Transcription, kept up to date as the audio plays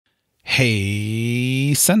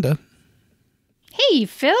Hey, Senda. Hey,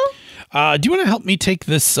 Phil. Do you want to help me take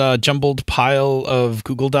this jumbled pile of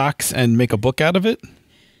Google Docs and make a book out of it?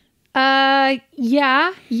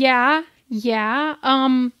 Yeah.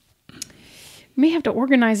 May have to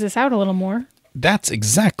organize this out a little more. That's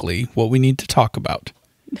exactly what we need to talk about.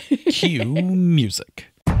 Cue music.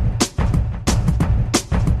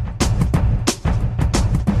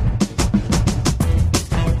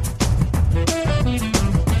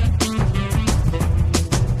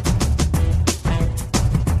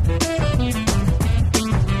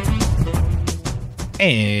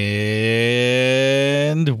 And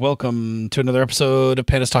welcome to another episode of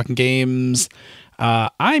Panda's Talking Games.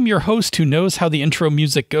 I'm your host who knows how the intro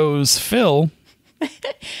music goes, Phil.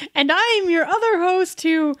 And I'm your other host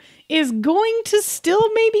who is going to still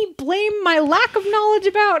maybe blame my lack of knowledge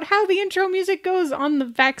about how the intro music goes on the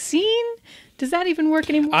vaccine. Does that even work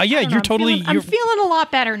anymore? Yeah, you're totally... I'm feeling a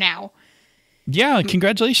lot better now. Yeah,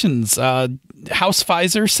 congratulations. House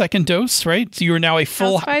Pfizer, second dose, right? So you are now a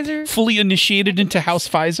fully initiated into House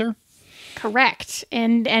Pfizer? Correct.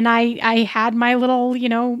 And I had my little,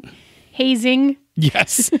 hazing.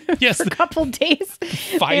 Yes. For a couple days.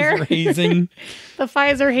 Pfizer hazing. The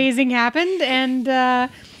Pfizer hazing happened, and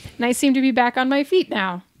I seem to be back on my feet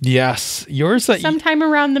now. Yes. Yours. Sometime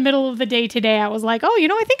around the middle of the day today, I was like, I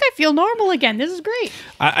think I feel normal again. This is great.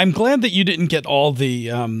 I'm glad that you didn't get all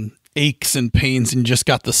the aches and pains and just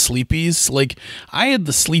got the sleepies. Like, I had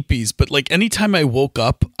the sleepies, but like anytime I woke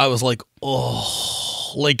up, I was like,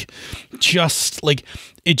 oh, like just like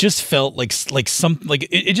it just felt like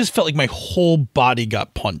it just felt like my whole body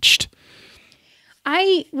got punched.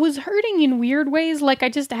 I was hurting in weird ways. Like I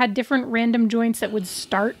just had different random joints that would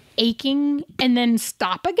start aching and then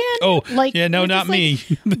stop again. Oh, like, yeah, no, not me.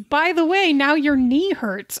 By the way, now your knee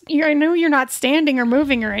hurts. I know you're not standing or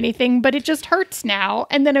moving or anything, but it just hurts now.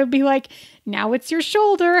 And then it would be like, now it's your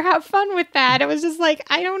shoulder. Have fun with that. It was just like,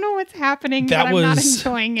 I don't know what's happening, but I'm not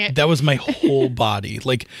enjoying it. That was my whole body.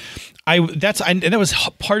 Like, and that was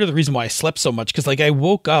part of the reason why I slept so much. Cause like I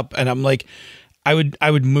woke up and I'm like, I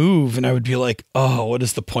would move and I would be like, oh, what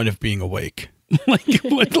is the point of being awake?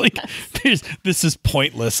 This is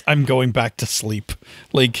pointless. I'm going back to sleep.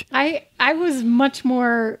 Like I was much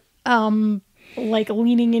more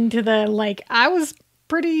leaning into the I was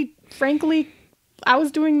pretty frankly I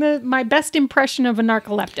was doing my best impression of a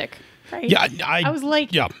narcoleptic. Right? Yeah, I was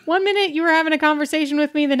like, 1 minute you were having a conversation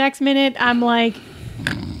with me, the next minute I'm like,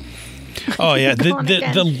 oh yeah,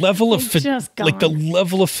 the level of the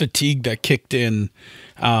level of fatigue that kicked in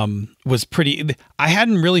was pretty. I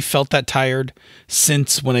hadn't really felt that tired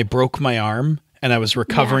since when I broke my arm and I was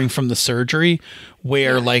recovering from the surgery.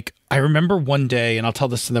 Where I remember one day, and I'll tell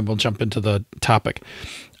this and then we'll jump into the topic.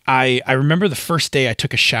 I remember the first day I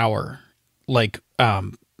took a shower,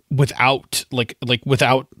 without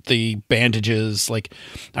without the bandages. Like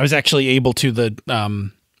I was actually able to.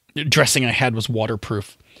 The dressing I had was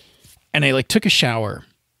waterproof. And I took a shower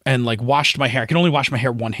and washed my hair. I could only wash my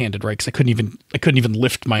hair one-handed, right? Because I couldn't even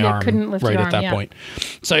lift my arm right at that point.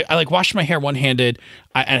 So I washed my hair one-handed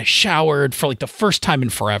and I showered for the first time in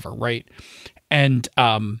forever, right? And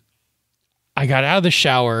I got out of the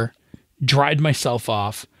shower, dried myself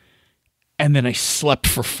off, and then I slept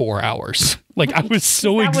for 4 hours. I was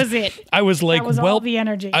so that was it. I was like, that was all the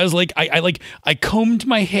energy. I was like, I combed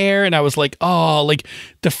my hair and I was like, oh,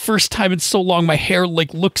 the first time in so long, my hair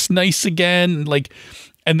looks nice again.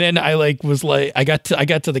 And then I got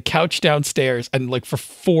to the couch downstairs and for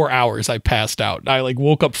 4 hours I passed out. I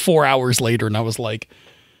woke up 4 hours later and I was like,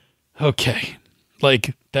 okay,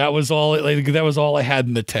 that was all. That was all I had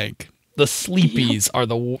in the tank. The sleepies are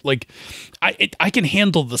I can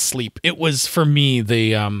handle the sleep. It was for me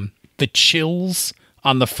the chills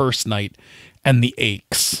on the first night and the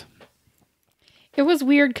aches. It was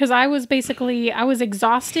weird because I was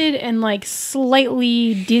exhausted and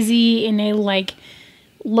slightly dizzy in a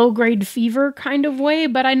low grade fever kind of way,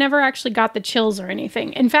 but I never actually got the chills or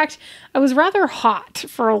anything. In fact, I was rather hot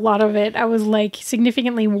for a lot of it. I was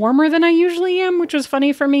significantly warmer than I usually am, which was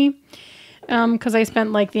funny for me. Because I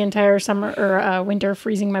spent the entire summer or winter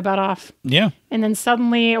freezing my butt off. Yeah. And then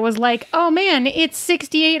suddenly it was like, oh man, it's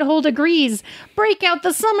 68 whole degrees. Break out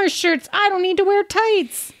the summer shirts. I don't need to wear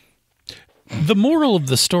tights. The moral of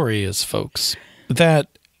the story is, folks,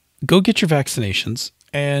 that go get your vaccinations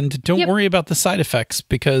and don't worry about the side effects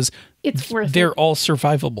because it's worth they're all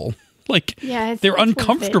survivable. They're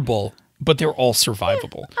uncomfortable, but they're all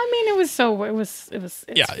survivable. I mean, it's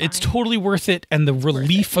It's totally worth it. And the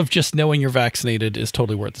relief of just knowing you're vaccinated is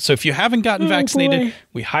totally worth it. So if you haven't gotten vaccinated,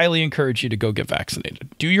 we highly encourage you to go get vaccinated.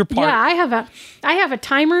 Do your part. Yeah, I have a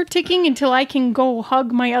timer ticking until I can go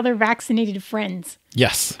hug my other vaccinated friends.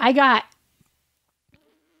 Yes. I got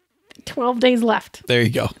 12 days left. There you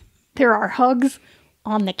go. There are hugs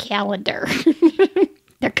on the calendar.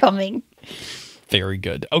 They're coming. Very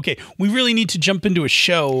good. Okay, we really need to jump into a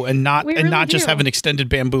show and not just have an extended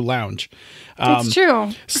bamboo lounge. It's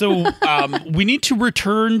true. So we need to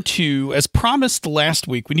return to, as promised last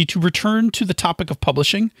week, we need to return to the topic of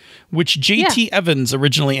publishing, which JT Evans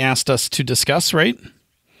originally asked us to discuss, right?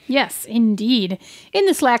 Yes, indeed. In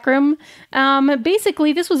the Slack room,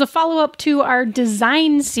 basically, this was a follow-up to our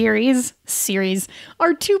design series,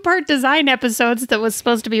 our 2-part design episodes that was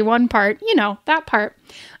supposed to be 1 part, that part.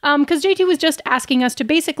 Because JT was just asking us to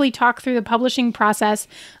basically talk through the publishing process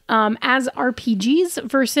as RPGs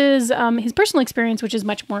versus his personal experience, which is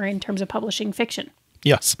much more in terms of publishing fiction.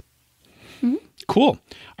 Yes. Mm-hmm. Cool.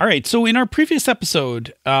 All right. So in our previous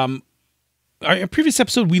episode, we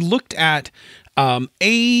looked at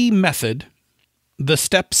a method, the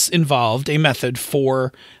steps involved, a method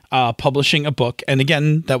for publishing a book. And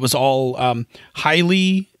again, that was all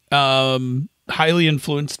highly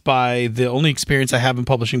influenced by the only experience I have in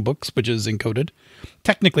publishing books, which is Encoded.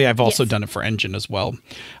 Technically, I've also done it for Engine as well.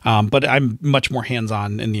 But I'm much more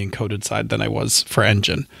hands-on in the Encoded side than I was for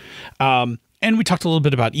Engine. And we talked a little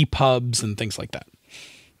bit about EPUBs and things like that.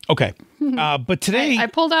 Okay. But today... I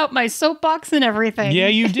pulled out my soapbox and everything. Yeah,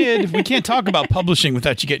 you did. We can't talk about publishing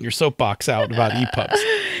without you getting your soapbox out about EPUBs.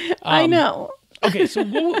 I know. Okay, so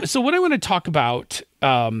what I want to talk about...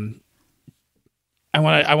 I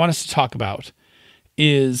want us to talk about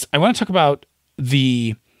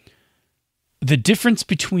the difference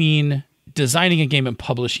between designing a game and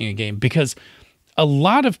publishing a game, because a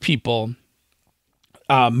lot of people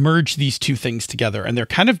merge these two things together, and they're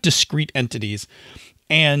kind of discrete entities.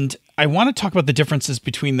 And I want to talk about the differences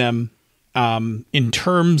between them in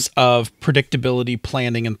terms of predictability,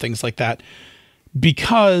 planning, and things like that,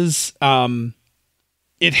 because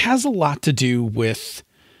it has a lot to do with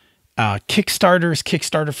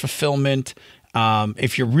Kickstarter fulfillment.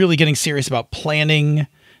 If you're really getting serious about planning,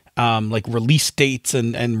 like release dates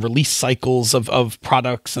and release cycles of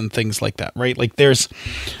products and things like that, right? Like there's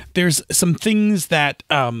some things that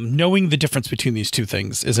knowing the difference between these two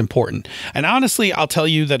things is important. And honestly, I'll tell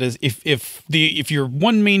you that if your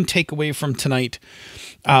one main takeaway from tonight,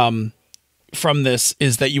 from this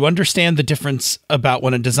is that you understand the difference about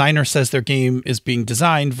when a designer says their game is being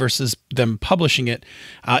designed versus them publishing it,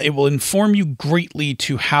 it will inform you greatly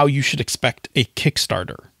to how you should expect a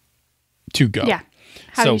Kickstarter to go. Yeah.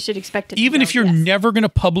 How you should expect it to even go, if you're never going to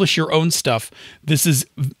publish your own stuff, this is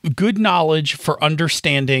good knowledge for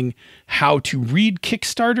understanding how to read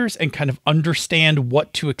Kickstarters and kind of understand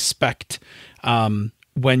what to expect when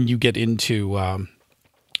you get into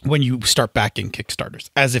when you start backing Kickstarters.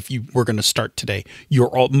 As if you were going to start today,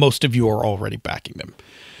 most of you are already backing them.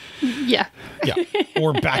 Yeah. Yeah.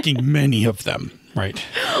 Or backing many of them. Right.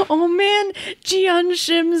 Oh man, Jian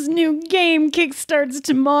Shim's new game kickstarts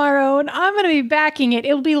tomorrow, and I'm going to be backing it.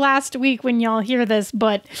 It'll be last week when y'all hear this,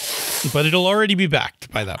 but it'll already be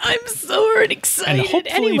backed by that point. I'm so excited. And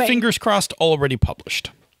hopefully, fingers crossed, already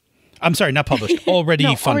published. I'm sorry, not published, already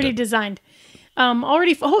funded. Already designed.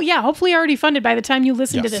 Hopefully already funded by the time you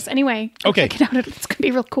listen to this. Anyway, okay. Check it out. It's going to be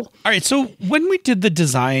real cool. All right. So when we did the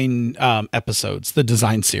design episodes, the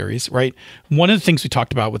design series, right? One of the things we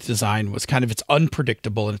talked about with design was kind of it's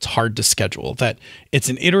unpredictable and it's hard to schedule, that it's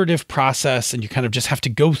an iterative process and you kind of just have to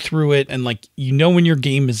go through it. And like, when your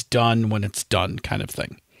game is done, when it's done kind of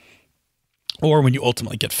thing. Or when you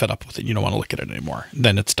ultimately get fed up with it, you don't want to look at it anymore.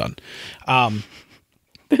 Then it's done.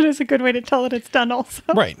 That is a good way to tell it it's done also.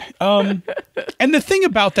 Right. And the thing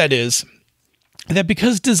about that is that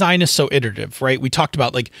because design is so iterative, right? We talked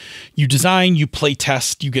about like you design, you play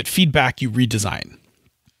test, you get feedback, you redesign.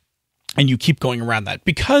 And you keep going around that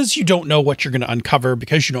because you don't know what you're going to uncover,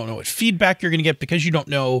 because you don't know what feedback you're going to get, because you don't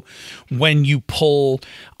know when you pull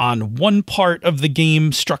on one part of the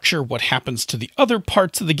game structure, what happens to the other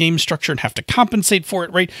parts of the game structure and have to compensate for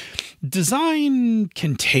it, right? Design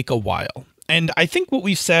can take a while. And I think what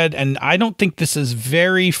we've said, and I don't think this is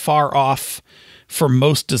very far off for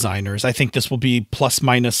most designers. I think this will be plus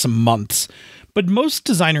minus some months. But most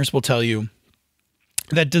designers will tell you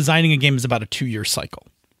that designing a game is about a 2-year cycle.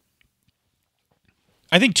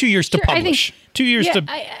 I think 2 years to publish. 2 years to...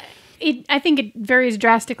 I think it varies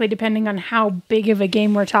drastically depending on how big of a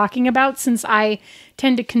game we're talking about, since I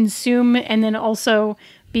tend to consume and then also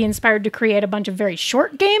be inspired to create a bunch of very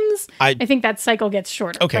short games, I think that cycle gets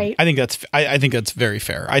shorter. Okay, right? I think that's very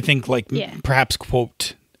fair. I think perhaps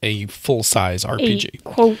quote a full size RPG.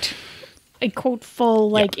 A quote full,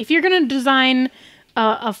 like if you're going to design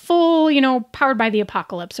a full, Powered by the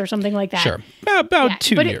Apocalypse or something like that. Sure, about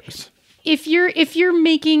 2 years. If you're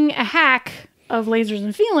making a hack of Lasers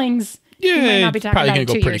and Feelings, you might not be talking probably about going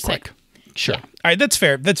to go pretty cycle. quick. Sure. Yeah. All right, that's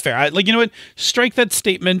fair. You know what? Strike that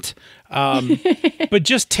statement. But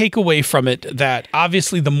just take away from it that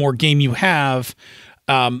obviously the more game you have,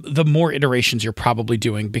 the more iterations you're probably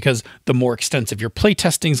doing, because the more extensive your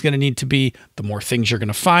playtesting is going to need to be, the more things you're going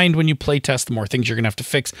to find when you playtest, the more things you're going to have to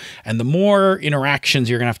fix, and the more interactions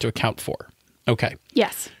you're going to have to account for. Okay.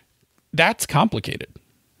 Yes. That's complicated.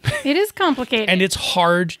 It is complicated. And it's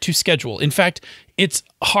hard to schedule. In fact, it's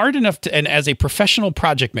hard enough to, and as a professional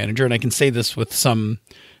project manager, and I can say this with some,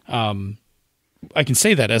 I can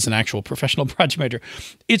say that as an actual professional project manager,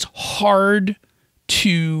 it's hard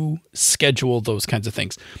to schedule those kinds of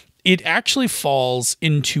things. It actually falls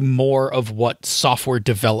into more of what software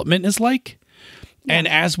development is like. Yeah. And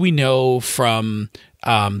as we know from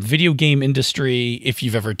video game industry, if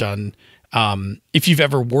you've ever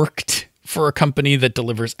worked for a company that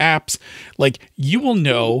delivers apps, like, you will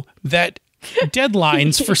know that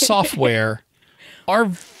deadlines for software are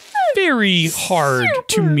very hard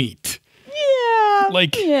to meet.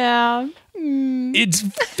 Yeah. It's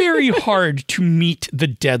very hard to meet the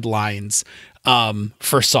deadlines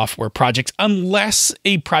for software projects, unless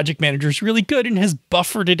a project manager is really good and has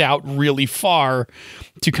buffered it out really far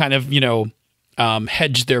to kind of,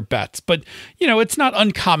 hedge their bets. But, it's not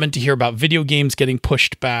uncommon to hear about video games getting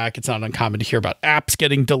pushed back. It's not uncommon to hear about apps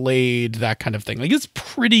getting delayed, that kind of thing. Like, it's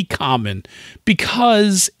pretty common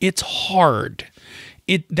because it's hard.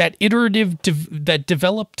 That iterative, that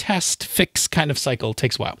develop, test, fix kind of cycle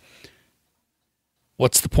takes a while.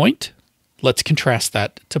 What's the point? Let's contrast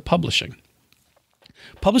that to publishing.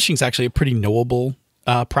 Publishing is actually a pretty knowable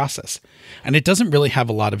process, and it doesn't really have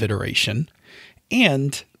a lot of iteration.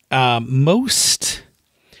 And most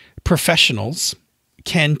professionals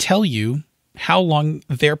can tell you how long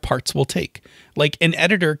their parts will take. Like, an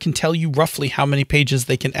editor can tell you roughly how many pages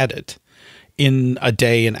they can edit in a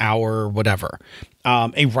day, an hour, whatever.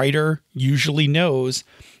 A writer usually knows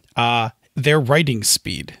their writing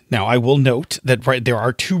speed. Now, I will note that there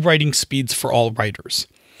are 2 writing speeds for all writers.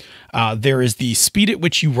 There is the speed at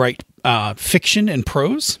which you write fiction and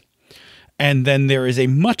prose, and then there is a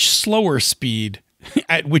much slower speed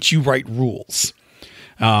at which you write rules.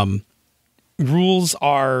 Rules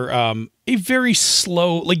are a very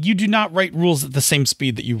slow, like, you do not write rules at the same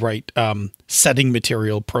speed that you write setting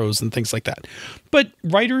material, prose, and things like that. But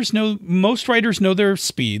most writers know their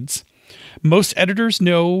speeds. Most editors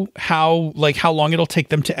know how long it'll take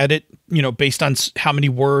them to edit, based on how many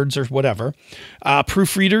words or whatever.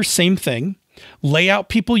 Proofreaders, same thing. Layout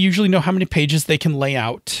people usually know how many pages they can lay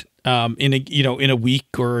out in a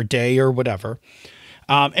week or a day or whatever.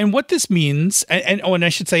 And what this means, and I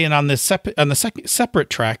should say, and on the second separate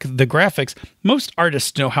track, the graphics, most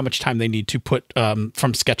artists know how much time they need to put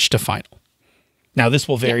from sketch to final. Now, this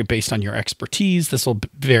will vary based on your expertise. This will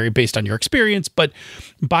vary based on your experience, but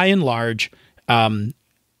by and large,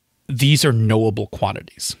 these are knowable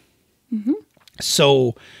quantities. Mm-hmm.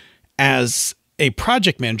 So, as a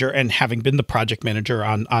project manager, and having been the project manager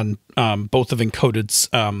on both of Encoded's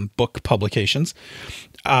book publications,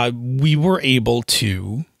 we were able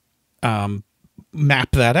to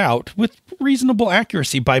map that out with reasonable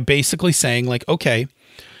accuracy by basically saying, like, okay,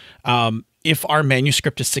 if our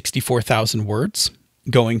manuscript is 64,000 words,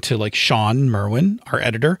 going to, like, Sean Merwin, our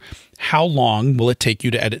editor, how long will it take you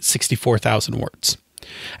to edit 64,000 words?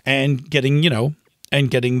 And getting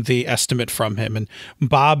the estimate from him. And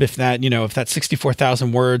Bob, if that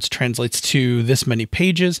 64,000 words translates to this many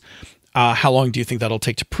pages, how long do you think that'll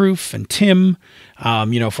take to proof? And Tim,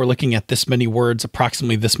 if we're looking at this many words,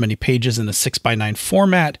 approximately this many pages in a 6x9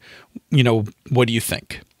 format, what do you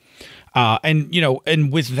think?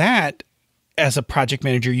 And with that, as a project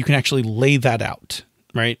manager, you can actually lay that out,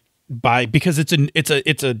 right? Because it's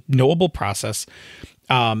a knowable process,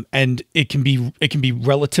 and it can be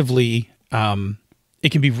relatively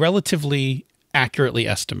accurately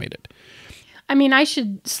estimated. I mean, I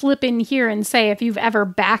should slip in here and say, if you've ever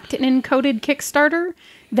backed an Encoded Kickstarter,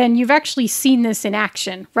 then you've actually seen this in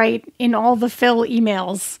action, right? In all the Phil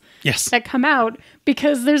emails that come out,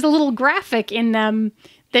 because there's a little graphic in them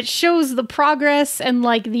that shows the progress and,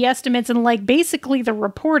 like, the estimates and, like, basically the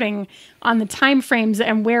reporting on the time frames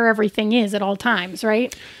and where everything is at all times,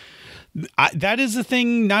 right? That is a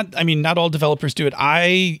thing. Not all developers do it.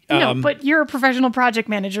 No, but you're a professional project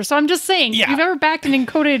manager, so I'm just saying, if you've ever backed an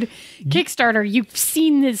encoded Kickstarter, you've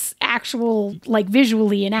seen this actual, like,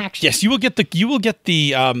 visually in action. Yes, you will get the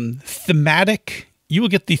thematic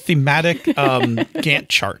Gantt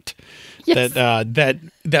chart. Yes.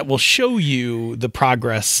 That will show you the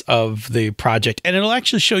progress of the project, and it'll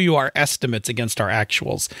actually show you our estimates against our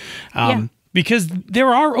actuals. Because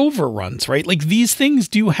there are overruns, right? Like, these things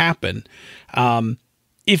do happen.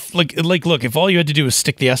 If look, if all you had to do was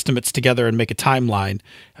stick the estimates together and make a timeline,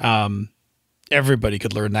 everybody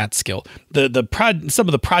could learn that skill. Some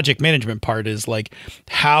of the project management part is like,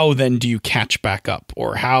 how then do you catch back up,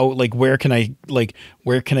 or how, like, where can I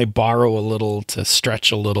borrow a little to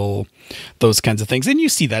stretch a little, those kinds of things. And you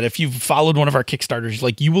see that if you've followed one of our Kickstarters,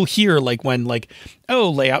 like, you will hear, like, when, like, oh,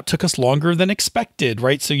 layout took us longer than expected,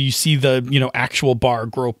 right? So you see the, actual bar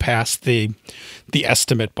grow past the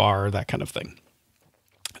estimate bar, that kind of thing.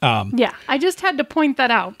 I just had to point that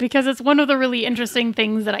out because it's one of the really interesting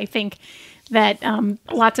things that I think that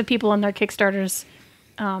lots of people in their Kickstarters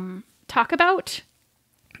talk about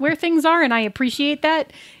where things are, and I appreciate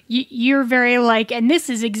that. You're very like, and this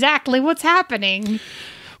is exactly what's happening.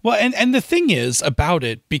 Well, and the thing is about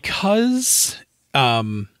it, because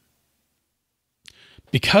this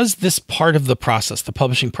part of the process, the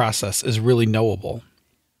publishing process, is really knowable,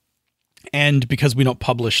 and because we don't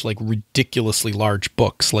publish, like, ridiculously large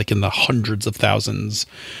books, like in the hundreds of thousands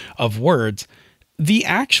of words, the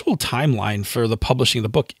actual timeline for the publishing of the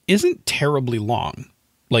book isn't terribly long,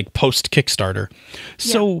 like, post Kickstarter.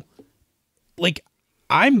 So, like,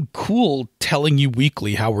 I'm cool telling you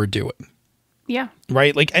weekly how we're doing. Yeah.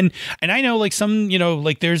 Right. Like, and I know, like, some,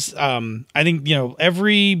 like, there's, I think,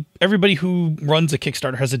 everybody who runs a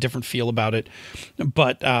Kickstarter has a different feel about it,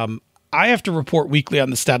 but, I have to report weekly on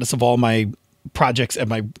the status of all my projects at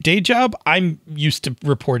my day job. I'm used to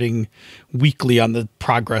reporting weekly on the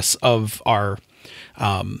progress of our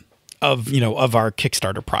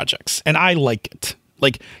Kickstarter projects, and I like it.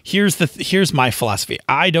 Like, here's my philosophy.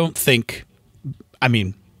 Let's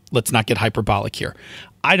not get hyperbolic here.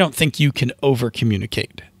 I don't think you can over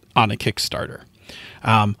communicate on a Kickstarter.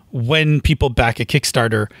 When people back a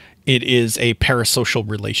Kickstarter, it is a parasocial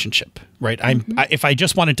relationship, right? If I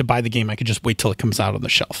just wanted to buy the game, I could just wait till it comes out on the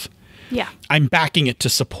shelf. Yeah. I'm backing it to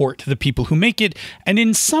support the people who make it, and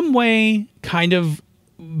in some way, kind of,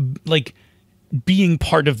 like, being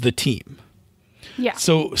part of the team. Yeah.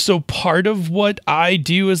 So part of what I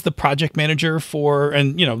do as the project manager for,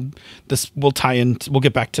 and this will tie in, we'll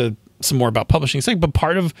get back to some more about publishing thing, but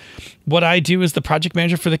part of what I do as the project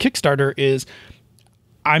manager for the Kickstarter is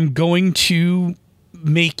I'm going to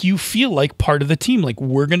make you feel like part of the team. Like,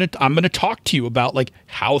 I'm going to talk to you about, like,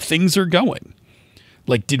 how things are going.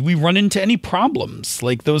 Like, did we run into any problems?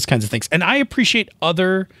 Like, those kinds of things. And I appreciate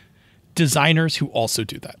other designers who also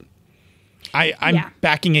do that. I'm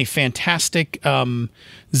backing a fantastic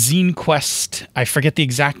zine quest. I forget the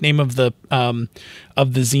exact name of the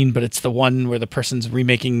zine, but it's the one where the person's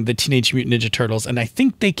remaking the Teenage Mutant Ninja Turtles, and I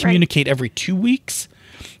think they communicate every 2 weeks.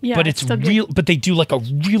 Yeah, but it's real. But they do, like, a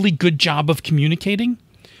really good job of communicating.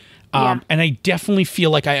 And I definitely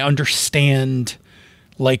feel like I understand,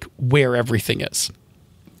 like, where everything is.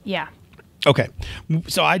 Yeah. Okay,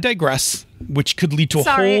 so I digress, which could lead to a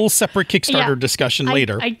whole separate Kickstarter discussion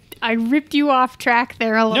later. I ripped you off track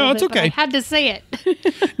there a little bit. No, it's okay. But I had to say it.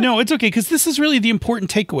 No, it's okay, because this is really the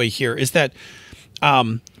important takeaway here, is that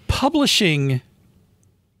publishing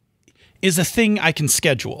is a thing I can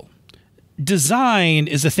schedule. Design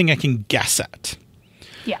is a thing I can guess at.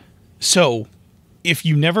 Yeah. So if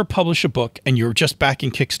you never publish a book and you're just backing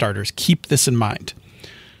Kickstarters, keep this in mind.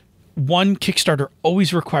 One, Kickstarter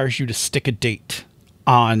always requires you to stick a date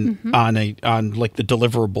on like the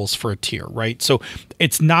deliverables for a tier, right? So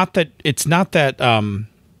it's not that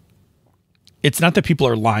people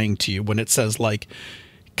are lying to you when it says, like,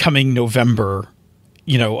 coming November,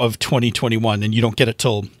 of 2021, and you don't get it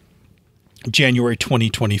till January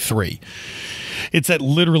 2023. It's that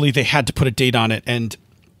literally they had to put a date on it, and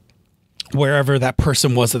wherever that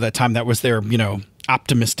person was at that time, that was their,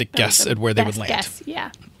 optimistic guess at where they would land. Guess,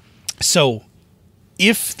 yeah. So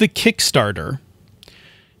if the Kickstarter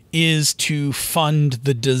is to fund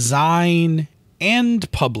the design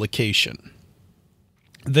and publication,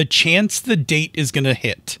 the chance the date is going to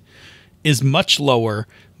hit is much lower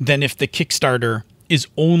than if the Kickstarter is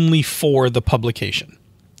only for the publication.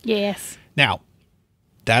 Yes. Now,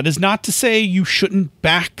 that is not to say you shouldn't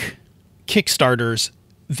back Kickstarters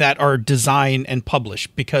that are design and publish,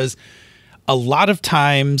 because a lot of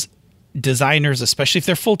times designers, especially if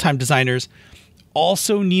they're full-time designers,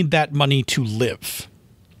 also need that money to live,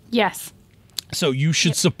 Yes. So you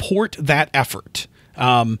should support that effort.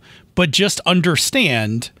 But just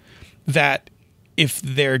understand that if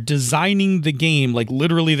they're designing the game, like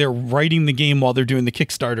literally they're writing the game while they're doing the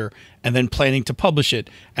Kickstarter and then planning to publish it,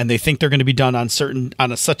 and they think they're going to be done on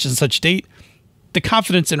a such and such date, the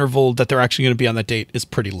confidence interval that they're actually going to be on that date is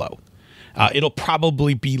pretty low. It'll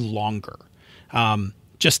probably be longer.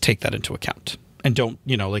 Just take that into account, and don't,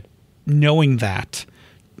 knowing that.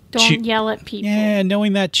 Don't yell at people. Yeah,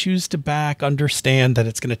 knowing that, choose to back, understand that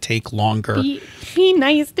it's going to take longer. Be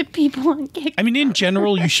nice to people on Kickstarter. I mean, in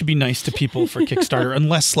general, you should be nice to people for Kickstarter,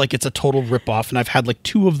 unless it's a total ripoff. And I've had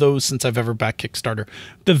 2 of those since I've ever backed Kickstarter.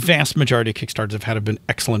 The vast majority of Kickstarters I've had have been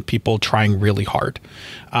excellent people trying really hard.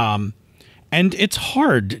 And it's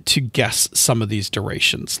hard to guess some of these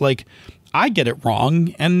durations. I get it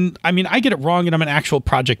wrong, and I get it wrong, and I'm an actual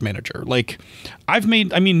project manager.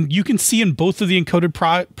 You can see in both of the encoded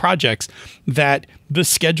projects that the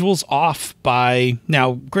schedule's off by,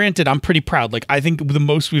 now granted, I'm pretty proud. I think the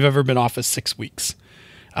most we've ever been off is 6 weeks.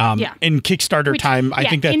 In Kickstarter time, I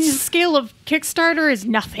think that's, in the scale of Kickstarter, is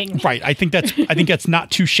nothing. Right. I think that's not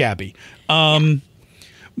too shabby.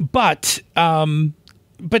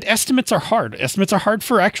 But estimates are hard. Estimates are hard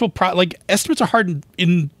for actual estimates are hard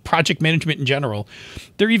in project management in general.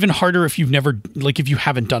 They're even harder if you've never, if you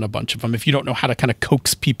haven't done a bunch of them, if you don't know how to kind of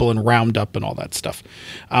coax people and round up and all that stuff.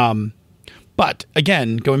 But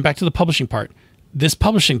again, going back to the publishing part, this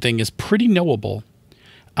publishing thing is pretty knowable.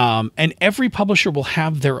 And every publisher will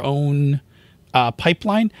have their own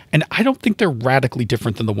pipeline, and I don't think they're radically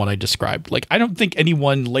different than the one I described. I don't think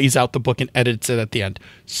anyone lays out the book and edits it at the end.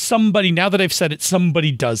 Somebody, now that I've said it,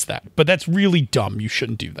 somebody does that, but that's really dumb. You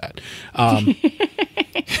shouldn't do that.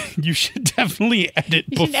 You should definitely edit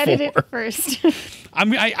before. You should edit it first.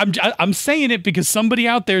 I'm saying it because somebody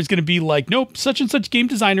out there is going to be like, nope, such and such game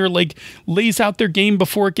designer lays out their game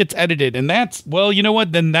before it gets edited, and that's, well, you know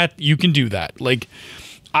what? Then that you can do that.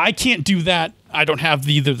 I can't do that. I don't have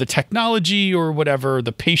either the technology or whatever,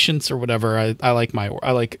 the patience or whatever. I like my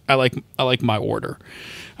order.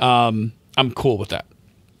 I'm cool with that.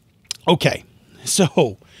 Okay.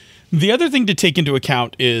 So the other thing to take into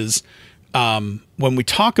account is when we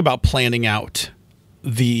talk about planning out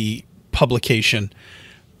the publication,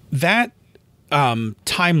 that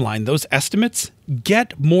timeline, those estimates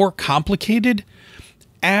get more complicated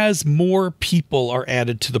as more people are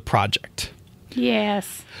added to the project.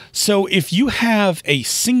 Yes. So if you have a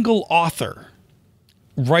single author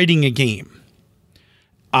writing a game,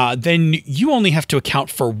 then you only have to account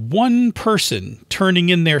for one person turning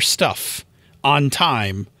in their stuff on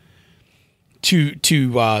time to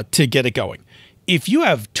get it going. If you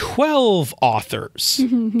have 12 authors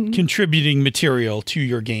contributing material to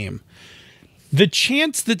your game, the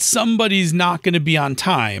chance that somebody's not going to be on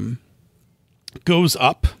time goes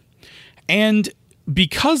up. And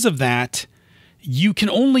because of that, you can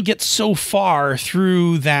only get so far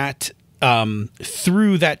through that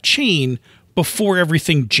chain before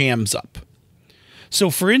everything jams up. So,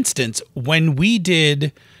 for instance, when we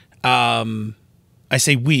did, I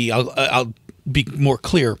say we, I'll be more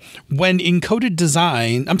clear. When Encoded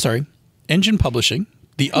Design, Engine Publishing,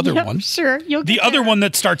 the other one, sure, the other one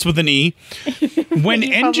that starts with an E. When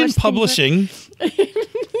Engine Publishing,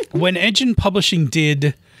 when Engine Publishing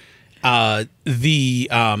did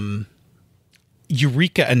the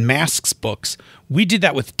Eureka and Masks books, we did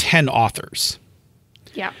that with 10 authors.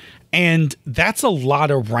 Yeah. And that's a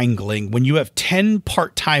lot of wrangling when you have 10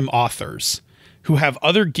 part-time authors who have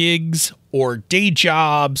other gigs or day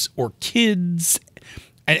jobs or kids.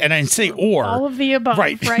 And I say or. All of the above,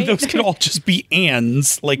 right? Those could all just be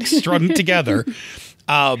ands, strung together.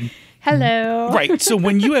 Hello. Right. So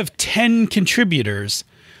when you have 10 contributors,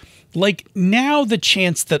 now the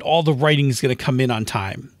chance that all the writing is going to come in on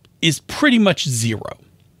time is pretty much zero.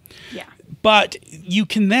 Yeah. But you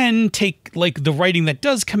can then take the writing that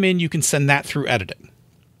does come in, you can send that through editing.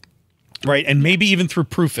 Right? And maybe even through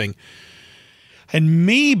proofing. And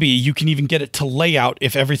maybe you can even get it to layout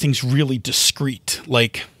if everything's really discrete.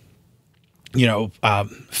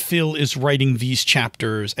 Phil is writing these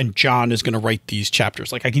chapters and John is going to write these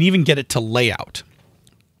chapters. I can even get it to layout.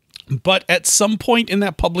 But at some point in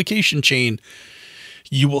that publication chain,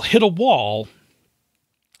 you will hit a wall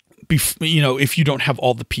if you don't have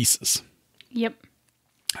all the pieces. Yep.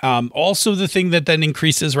 Also, the thing that then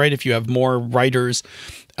increases, right, if you have more writers,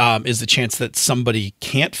 is the chance that somebody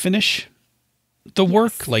can't finish the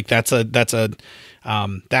work. That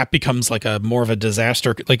becomes more of a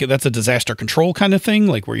disaster. That's a disaster control kind of thing,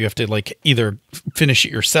 where you have to either finish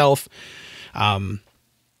it yourself. I'm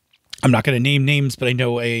not going to name names, but I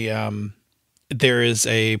know there is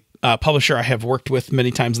a publisher I have worked with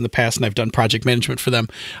many times in the past, and I've done project management for them,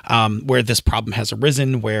 where this problem has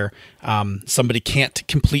arisen, where somebody can't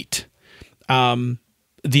complete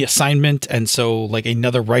the assignment, and so like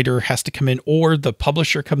another writer has to come in, or the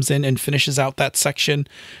publisher comes in and finishes out that section.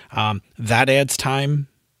 That adds time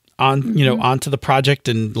on, onto the project,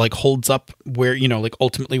 and like holds up where, like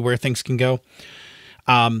ultimately where things can go.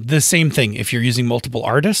 The same thing if you're using multiple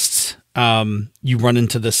artists, you run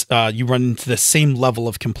into the same level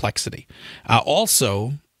of complexity.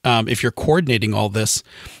 Also, if you're coordinating all this,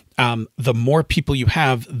 the more people you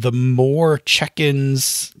have, the more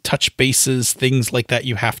check-ins, touch bases, things like that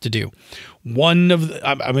you have to do. I'm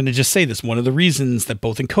going to just say this. One of the reasons that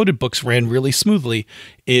both Encoded books ran really smoothly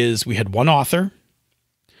is we had one author,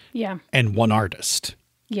 and one artist,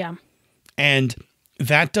 and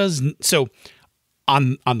that does so.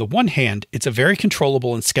 On the one hand, it's a very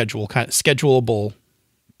controllable and schedulable.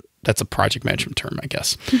 That's a project management term, I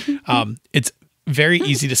guess. It's very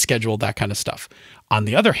easy to schedule that kind of stuff. On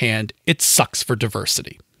the other hand, it sucks for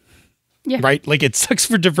diversity. Yeah. Right? Like it sucks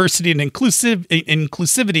for diversity and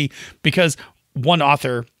inclusivity, because one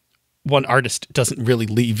author, one artist doesn't really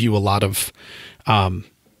leave you a lot of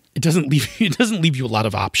it doesn't leave you a lot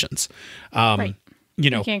of options. Right. You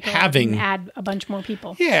can't go and add a bunch more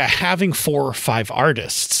people. Yeah, having 4 or 5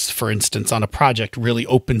 artists, for instance, on a project really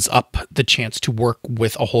opens up the chance to work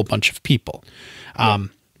with a whole bunch of people.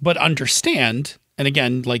 But understand, and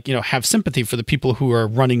again, like, have sympathy for the people who are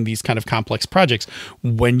running these kind of complex projects.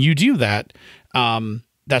 When you do that,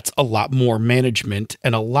 that's a lot more management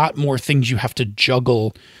and a lot more things you have to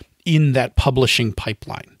juggle in that publishing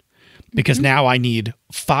pipeline. Because now I need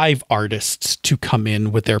 5 artists to come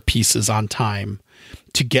in with their pieces on time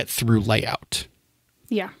to get through layout.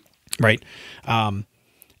 Yeah. Right.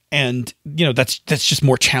 And that's just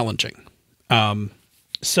more challenging.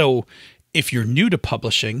 So if you're new to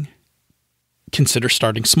publishing, consider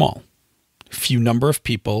starting small. Few number of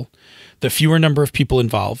people. The fewer number of people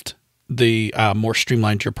involved, the more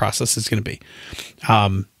streamlined your process is going to be.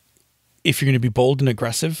 If you're going to be bold and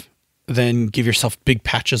aggressive, then give yourself big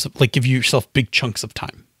patches of, give yourself big chunks of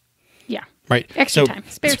time. Yeah. Right. Extra time,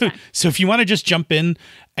 spare time. So if you want to just jump in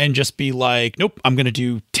and just be like, nope, I'm going to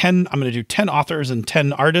do 10 authors and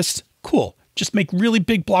 10 artists. Cool. Just make really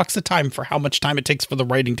big blocks of time for how much time it takes for the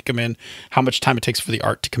writing to come in, how much time it takes for the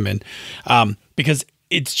art to come in. Because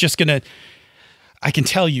it's just going to, I can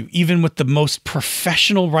tell you, even with the most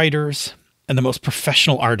professional writers and the most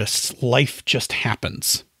professional artists, life just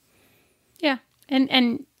happens. Yeah.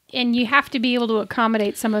 And you have to be able to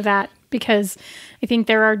accommodate some of that, because I think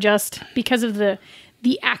there are just, because of the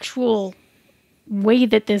actual way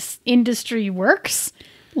that this industry works,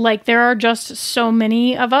 like there are just so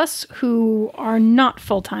many of us who are not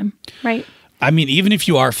full-time, right? I mean, even if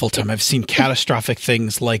you are full-time, I've seen catastrophic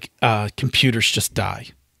things like computers just die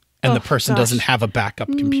and the person doesn't have a backup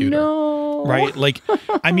computer. No. Right? Like,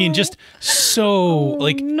 I mean, just so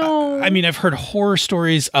no. I mean, I've heard horror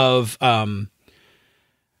stories of,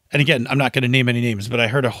 and again, I'm not going to name any names, but I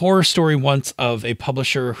heard a horror story once of a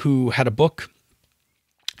publisher who had a book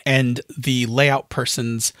and the layout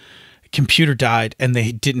person's computer died and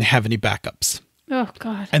they didn't have any backups. Oh,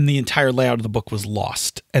 God. And the entire layout of the book was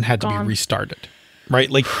lost and had to be restarted. Right?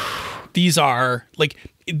 Like, these are, like,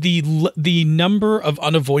 the number of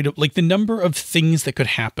unavoidable, like, the number of things that could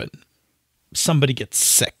happen. Somebody gets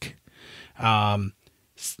sick.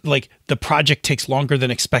 Like, the project takes longer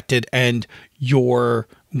than expected and your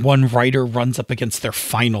one writer runs up against their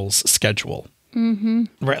finals schedule.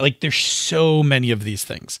 Right? Like, there's so many of these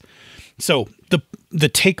things. So the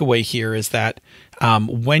takeaway here is that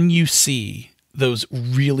when you see those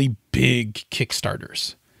really big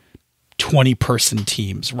Kickstarters, 20-person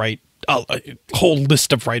teams, right? A whole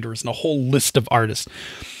list of writers and a whole list of artists,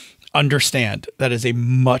 understand that is a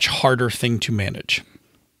much harder thing to manage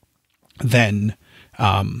than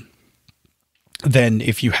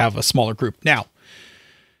if you have a smaller group. Now,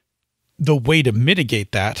 the way to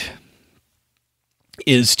mitigate that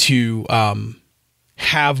is to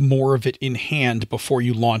have more of it in hand before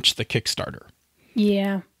you launch the Kickstarter.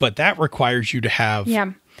 Yeah. But that requires you to have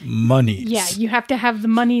monies. Yeah, you have to have the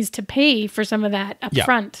monies to pay for some of that up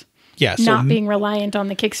front. Yeah. So not being reliant on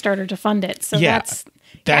the Kickstarter to fund it. So that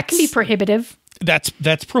can be prohibitive.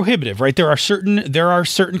 That's prohibitive, right? There are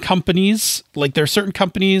certain companies, like there are certain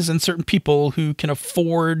companies and certain people who can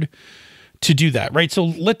afford to do that, right? So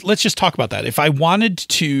let's just talk about that. If I wanted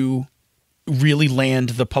to really land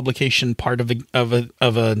the publication part of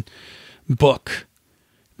a book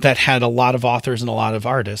that had a lot of authors and a lot of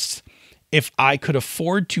artists, if I could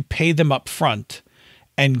afford to pay them up front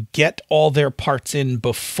and get all their parts in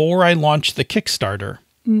before I launch the Kickstarter,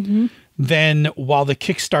 then while the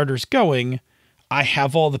Kickstarter's going, I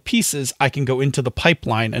have all the pieces. I can go into the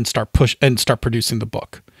pipeline and start producing the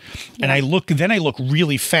book. Yeah. And I look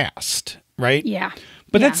really fast, right? Yeah.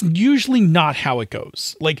 But that's usually not how it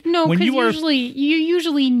goes. Like, no, because you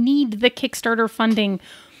usually need the Kickstarter funding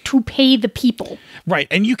to pay the people. Right.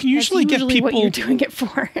 And you can usually get people what you're doing it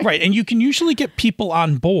for. Right. And you can usually get people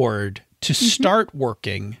on board to start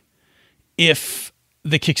working if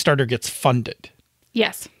the Kickstarter gets funded.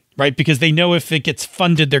 Yes. Right? Because they know if it gets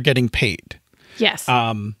funded, they're getting paid. Yes.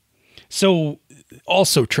 So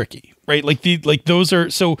also tricky, right?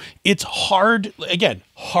 So it's hard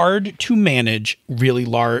to manage really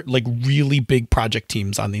large, like really big project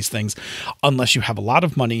teams on these things, unless you have a lot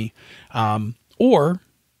of money, or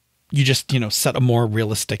you just, set a more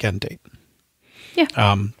realistic end date.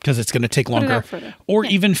 Yeah. Because it's going to take longer, or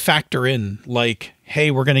even factor in like, hey,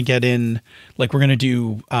 we're going to get in, like we're going to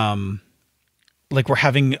do, like we're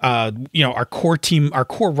having, our core team, our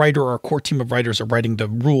core writer, or our core team of writers are writing the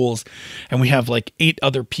rules. And we have like 8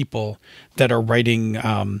 other people that are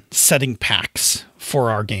writing setting packs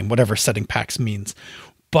for our game, whatever setting packs means.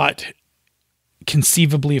 But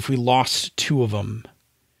conceivably, if we lost 2 of them,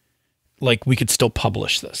 like we could still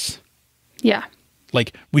publish this. Yeah.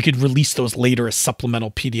 Like we could release those later as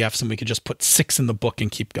supplemental PDFs and we could just put 6 in the book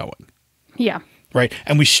and keep going. Yeah. Right.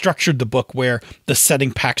 And we structured the book where the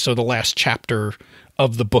setting packs are the last chapter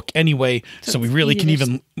of the book anyway. So we really can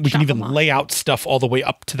even lay out stuff all the way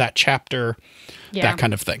up to that chapter, that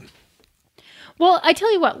kind of thing. Well, I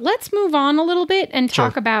tell you what, let's move on a little bit and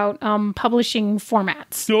talk about publishing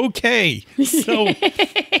formats. Okay. So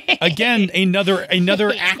again,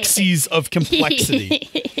 another axis of complexity.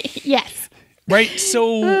 Yes. Right.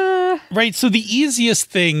 So So the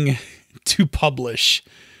easiest thing to publish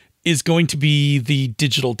is going to be the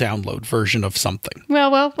digital download version of something.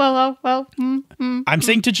 Well. I'm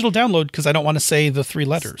saying digital download because I don't want to say the 3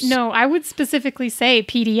 letters. No, I would specifically say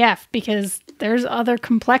PDF because there's other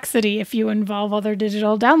complexity if you involve other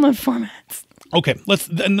digital download formats. Okay, let's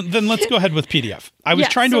go ahead with PDF. I was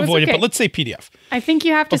trying to avoid it, but let's say PDF. I think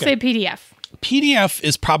you have to say PDF. PDF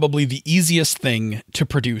is probably the easiest thing to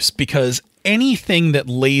produce because anything that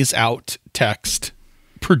lays out text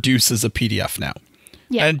produces a PDF now.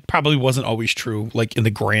 Yeah. And probably wasn't always true, like in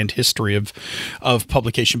the grand history of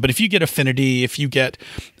publication. But if you get Affinity, what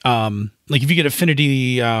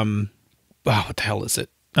the hell is it?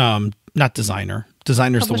 Not Designer.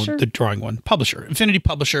 Designer's the drawing one. Publisher. Affinity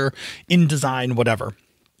Publisher, InDesign, whatever.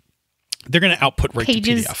 They're going to output right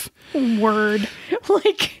Pages, to PDF. Word,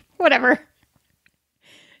 like whatever.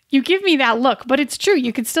 You give me that look, but it's true.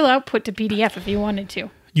 You could still output to PDF if you wanted to.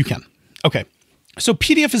 You can. Okay. So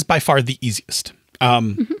PDF is by far the easiest.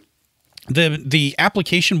 The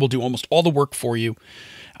application will do almost all the work for you.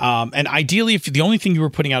 And ideally, if the only thing you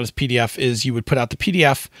were putting out as PDF is you would put out the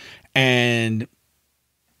PDF and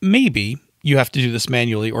maybe you have to do this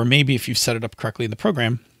manually, or maybe if you've set it up correctly in the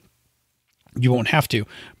program, you won't have to.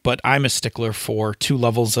 But I'm a stickler for 2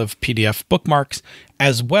 levels of PDF bookmarks,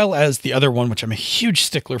 as well as the other one, which I'm a huge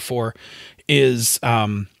stickler for, is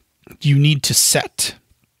you need to set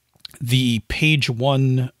the page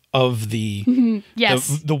 1 of the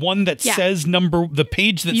the one that says the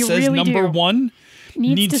page that says really number 1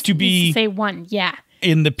 needs to say 1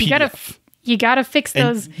 in the PDF. You gotta fix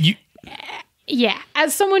those.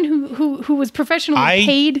 As someone who was professionally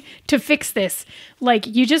paid to fix this, like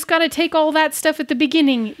you just gotta take all that stuff at the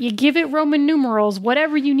beginning, you give it Roman numerals,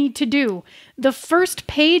 whatever you need to do. The first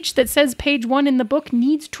page that says page 1 in the book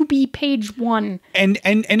needs to be page 1. And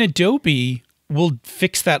Adobe will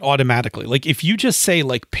fix that automatically. Like if you just say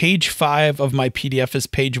like page 5 of my PDF is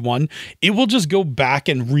page 1, it will just go back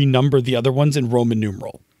and renumber the other ones in Roman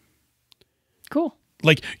numeral. Cool.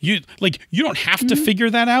 Like you don't have to figure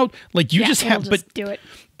that out. Like you just have, but do it.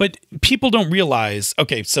 But people don't realize.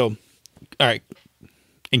 Okay, so all right.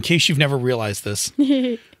 In case you've never realized this,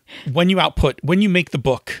 when you make the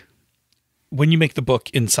book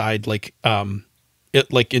inside inside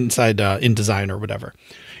InDesign or whatever,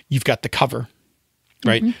 you've got the cover.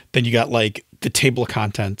 Right. Then you got like the table of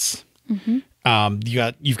contents. You've got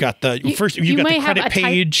the credit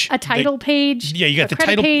page, a title page. Yeah, you got the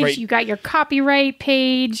title page. Right. You got your copyright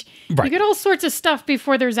page. Right. You get all sorts of stuff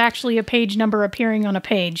before there's actually a page number appearing on a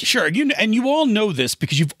page. Sure, and you all know this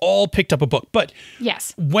because you've all picked up a book. But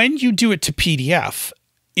yes, when you do it to PDF,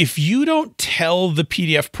 if you don't tell the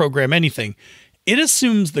PDF program anything, it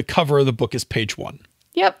assumes the cover of the book is page 1.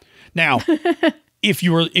 Yep. Now. If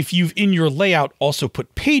you've in your layout also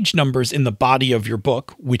put page numbers in the body of your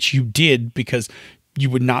book, which you did because you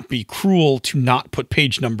would not be cruel to not put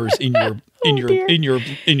page numbers in your in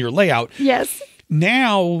your layout. Yes.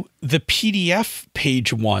 Now, the PDF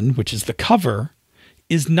page 1, which is the cover,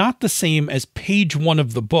 is not the same as page 1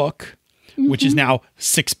 of the book, which is now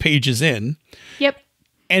 6 pages in. Yep.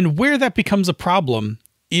 And where that becomes a problem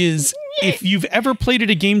is if you've ever played at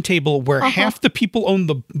a game table where half the people own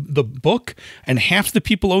the book and half the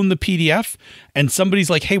people own the PDF, and somebody's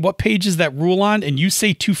like, hey, what page is that rule on? And you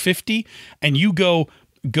say 250, and you go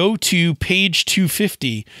to page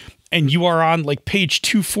 250, and you are on like page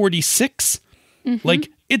 246. Like,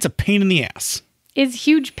 it's a pain in the ass. It's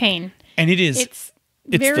huge pain. And it is. It's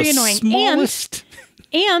very annoying. Smallest.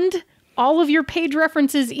 And all of your page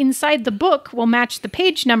references inside the book will match the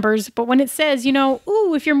page numbers. But when it says,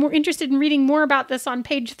 ooh, if you're more interested in reading more about this on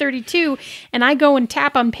page 32, and I go and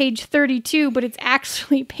tap on page 32, but it's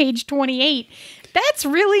actually page 28, that's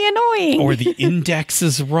really annoying. Or the index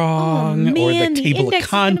is wrong, or the table of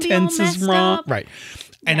contents is wrong. Up. Right.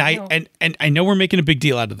 And yeah, I know we're making a big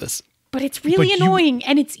deal out of this. But it's really annoying,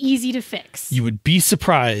 and it's easy to fix. You would be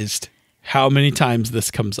surprised how many times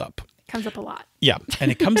this comes up. It comes up a lot. Yeah,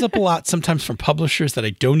 and it comes up a lot sometimes from publishers that I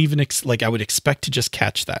don't even I would expect to just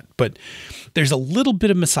catch that. But there's a little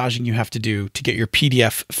bit of massaging you have to do to get your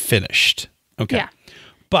PDF finished. Okay. Yeah.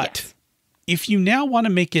 But if you now want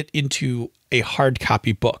to make it into a hard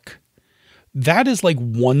copy book, that is like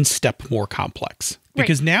one step more complex,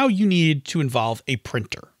 because now you need to involve a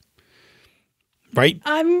printer. Right?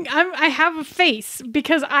 I have a face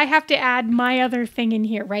because I have to add my other thing in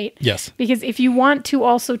here, right? Yes. Because if you want to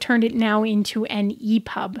also turn it now into an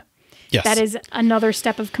EPUB, that is another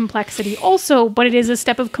step of complexity also, but it is a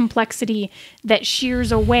step of complexity that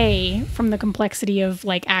shears away from the complexity of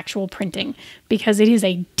like actual printing, because it is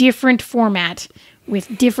a different format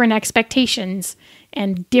with different expectations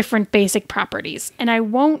and different basic properties. And I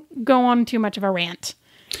won't go on too much of a rant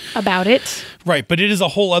about it. Right, but it is a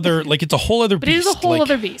whole other, it's a whole other beast. But it is a whole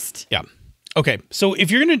other beast. Yeah. Okay, so if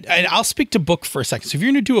you're going to, and I'll speak to book for a second. So if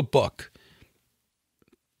you're going to do a book,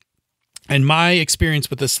 and my experience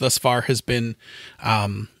with this thus far has been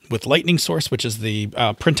with Lightning Source, which is the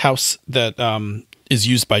print house that is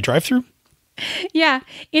used by Drive-Thru. Yeah,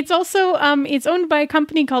 it's also, it's owned by a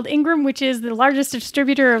company called Ingram, which is the largest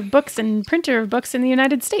distributor of books and printer of books in the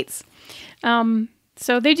United States.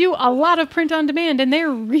 So they do a lot of print on demand, and they're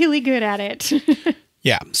really good at it.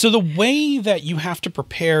 Yeah. So the way that you have to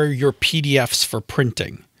prepare your PDFs for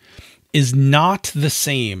printing is not the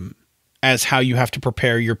same as how you have to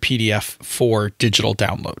prepare your PDF for digital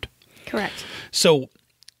download. Correct. So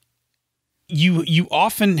you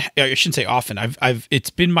often, I shouldn't say often, it's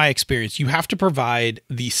been my experience, you have to provide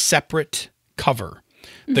the separate cover.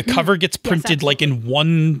 The cover gets printed like in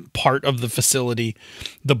one part of the facility.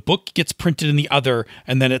 The book gets printed in the other.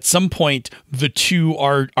 And then at some point, the two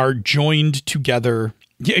are joined together.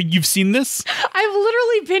 Yeah, you've seen this? I've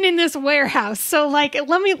literally been in this warehouse. So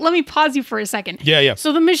let me pause you for a second. Yeah.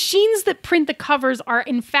 So the machines that print the covers are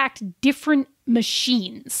in fact different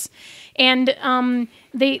machines. And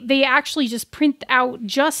they actually just print out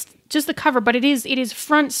just the cover, but it is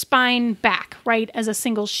front, spine, back, right, as a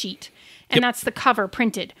single sheet. And that's the cover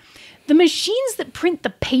printed. The machines that print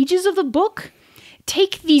the pages of the book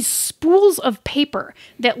take these spools of paper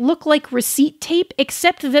that look like receipt tape,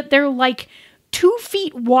 except that they're like 2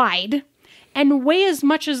 feet wide and weigh as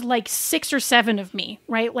much as like 6 or 7 of me,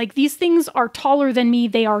 right? Like these things are taller than me.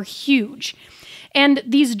 They are huge. And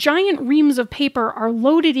these giant reams of paper are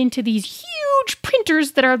loaded into these huge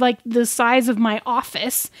printers that are like the size of my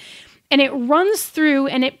office. And it runs through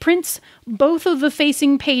and it prints both of the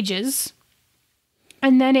facing pages.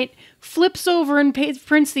 And then it flips over and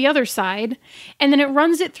prints the other side. And then it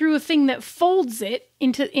runs it through a thing that folds it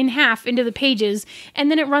in half into the pages. And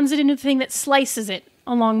then it runs it into the thing that slices it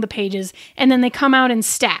along the pages. And then they come out in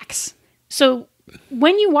stacks. So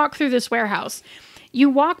when you walk through this warehouse, you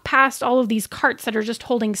walk past all of these carts that are just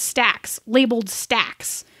holding stacks, labeled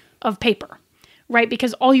stacks of paper, right?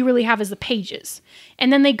 Because all you really have is the pages.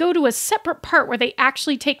 And then they go to a separate part where they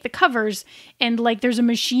actually take the covers and like there's a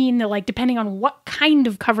machine that like, depending on what kind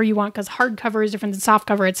of cover you want, because hardcover is different than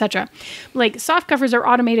softcover, etc. Like soft covers are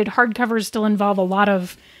automated, hardcovers still involve a lot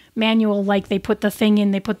of manual, like they put the thing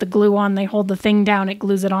in, they put the glue on, they hold the thing down, it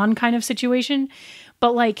glues it on kind of situation.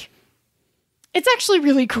 But like, it's actually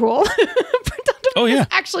really cool. Oh yeah.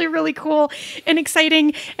 It's actually really cool and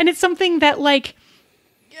exciting. And it's something that like,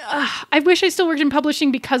 I wish I still worked in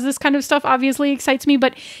publishing because this kind of stuff obviously excites me.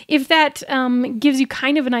 But if that gives you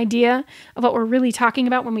kind of an idea of what we're really talking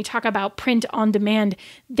about when we talk about print on demand,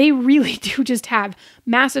 they really do just have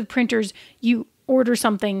massive printers. You order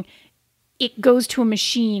something, it goes to a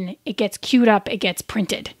machine, it gets queued up, it gets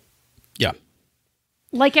printed. Yeah.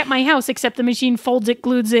 Like at my house, except the machine folds it,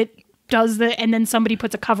 glues it, does and then somebody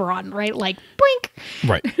puts a cover on, right? Like, boink.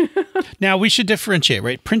 Right. Now, we should differentiate,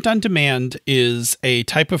 right? Print on demand is a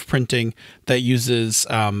type of printing that uses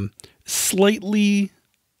slightly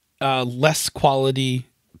less quality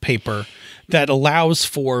paper that allows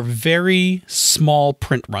for very small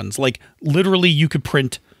print runs. Like, literally, you could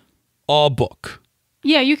print a book.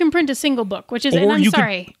 Yeah, you can print a single book, which is, and I'm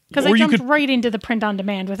sorry, because I jumped right into the print on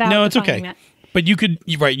demand without defining that. But you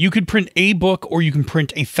could print a book or you can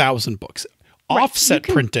print 1,000 books. Right. Offset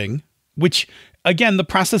printing, which again, the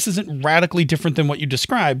process isn't radically different than what you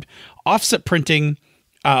described. Offset printing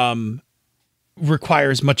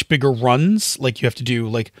requires much bigger runs. Like you have to do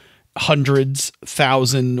like hundreds,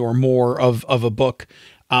 1,000 or more of a book.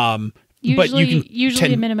 Usually, but you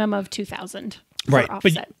can a minimum of 2,000. Right.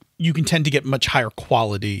 Offset. But you can tend to get much higher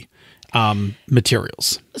quality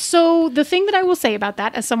materials. So the thing that I will say about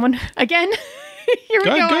that, as someone, again, here we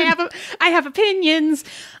go. I have opinions.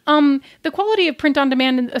 The quality of print on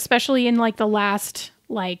demand, especially in like the last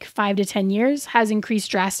 5 to 10 years, has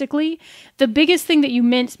increased drastically. The biggest thing that you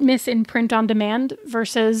miss in print on demand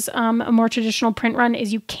versus a more traditional print run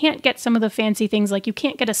is you can't get some of the fancy things. Like you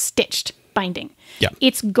can't get a stitched binding. Yeah.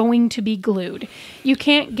 It's going to be glued. You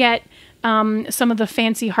can't get some of the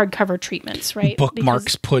fancy hardcover treatments, right?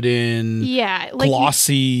 Bookmarks put in. Yeah, like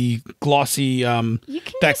glossy. You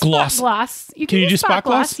can that gloss. Spot gloss. Can you do spot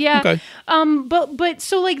gloss? Yeah. Okay. But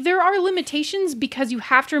so like there are limitations because you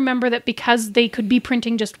have to remember that because they could be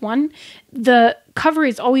printing just one, the cover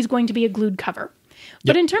is always going to be a glued cover.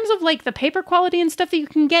 But in terms of like the paper quality and stuff that you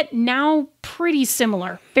can get now, pretty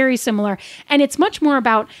similar, very similar. And it's much more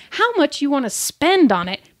about how much you want to spend on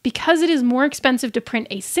it because it is more expensive to print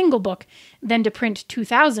a single book than to print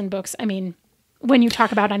 2,000 books. I mean, when you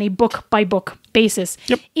talk about on a book by book basis,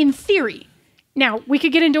 in theory. Now, we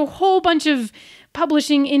could get into a whole bunch of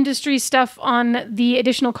publishing industry stuff on the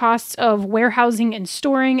additional costs of warehousing and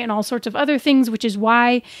storing and all sorts of other things, which is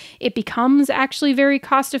why it becomes actually very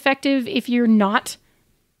cost effective if you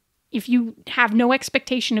have no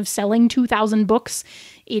expectation of selling 2,000 books.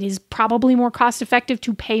 It is probably more cost effective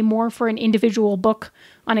to pay more for an individual book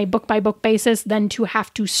on a book by book basis than to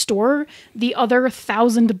have to store the other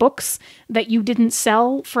 1,000 books that you didn't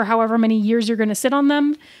sell for however many years you're going to sit on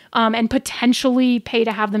them, and potentially pay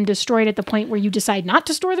to have them destroyed at the point where you decide not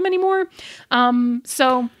to store them anymore.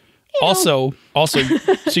 So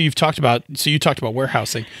you talked about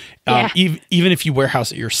warehousing. Even if you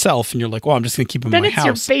warehouse it yourself and you're like, well, I'm just going to keep them in my house.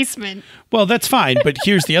 Then it's your basement. Well, that's fine. But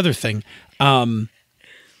here's the other thing.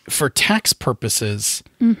 For tax purposes,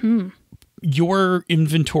 your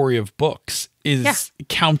inventory of books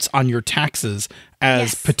counts on your taxes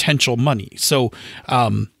as potential money. So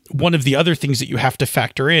one of the other things that you have to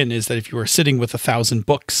factor in is that if you are sitting with 1,000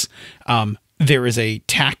 books, there is a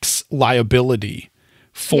tax liability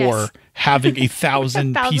for having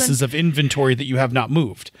 1,000 pieces of inventory that you have not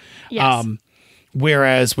moved. Yes.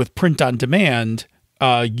 Whereas with print on demand,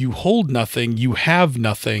 you hold nothing, you have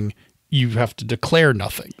nothing, you have to declare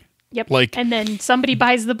nothing. Yep. And then somebody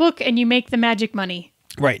buys the book and you make the magic money.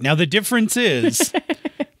 Right. Now the difference is,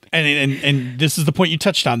 and this is the point you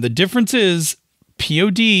touched on, the difference is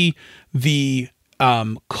POD, the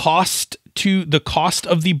cost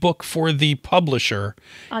of the book for the publisher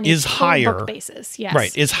is higher. Book basis, yes.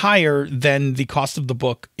 Right, is higher than the cost of the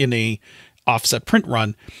book in a offset print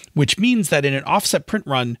run, which means that in an offset print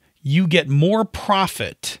run, you get more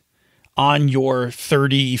profit on your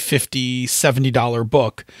 $30, $50, $70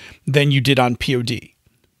 book than you did on POD.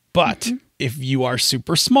 But if you are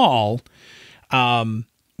super small, one,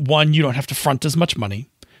 you don't have to front as much money.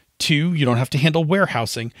 Two, you don't have to handle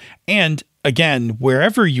warehousing. And again,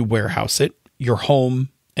 wherever you warehouse it, your home,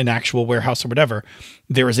 an actual warehouse or whatever,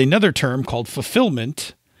 there is another term called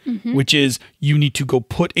fulfillment, which is you need to go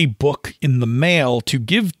put a book in the mail to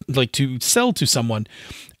to sell to someone.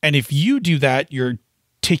 And if you do that, you're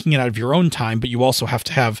taking it out of your own time, but you also have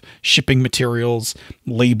to have shipping materials,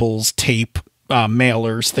 labels, tape,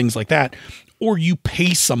 mailers, things like that, or you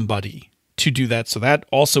pay somebody to do that. So that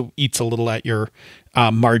also eats a little at your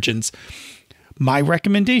margins. My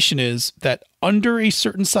recommendation is that under a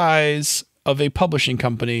certain size of a publishing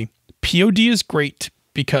company, POD is great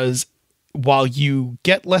because while you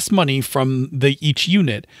get less money from each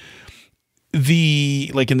unit,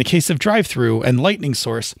 like in the case of Drive-Thru and Lightning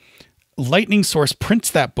Source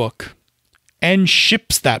prints that book and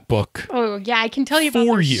ships that book. Oh yeah, I can tell you about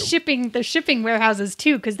the shipping warehouses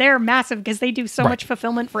too, because they're massive because they do so much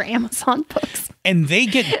fulfillment for Amazon books. And they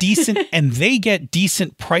get decent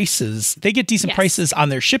prices. They get decent prices on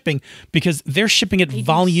their shipping because they're shipping at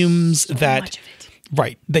volumes that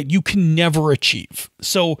you can never achieve.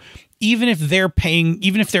 So even if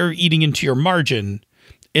they're eating into your margin,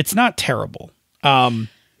 it's not terrible.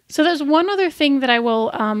 So there's one other thing that I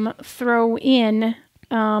will throw in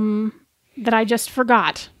that I just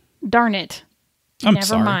forgot. Darn it. Never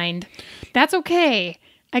sorry. mind. That's okay.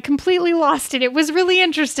 I completely lost it. It was really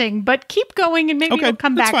interesting, but keep going and maybe it'll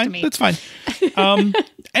come back to me. That's fine.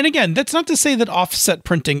 And again, that's not to say that offset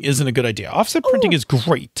printing isn't a good idea. Offset printing is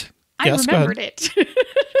great. Yes, I remembered it.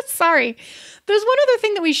 Sorry. There's one other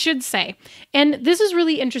thing that we should say, and this is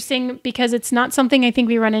really interesting because it's not something I think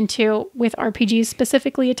we run into with RPGs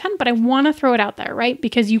specifically a ton, but I want to throw it out there, right?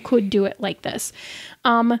 Because you could do it like this.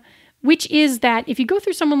 Which is that if you go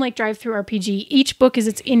through someone like DriveThru RPG, each book is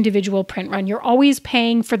its individual print run. You're always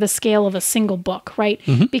paying for the scale of a single book, right?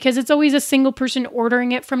 Mm-hmm. Because it's always a single person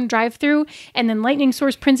ordering it from DriveThru, and then Lightning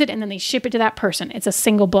Source prints it, and then they ship it to that person. It's a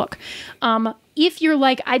single book. If you're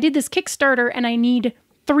like, I did this Kickstarter and I need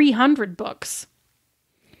 300 books,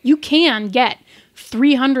 you can get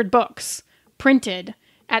 300 books printed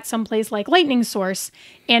at some place like Lightning Source,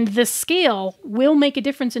 and the scale will make a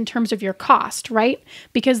difference in terms of your cost, right?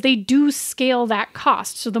 Because they do scale that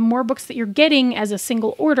cost. So the more books that you're getting as a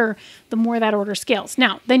single order, the more that order scales.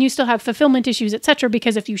 Now, then you still have fulfillment issues, etc.,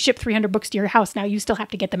 because if you ship 300 books to your house, now you still have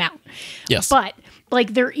to get them out. Yes. But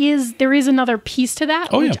like there is another piece to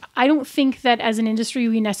that, which I don't think that as an industry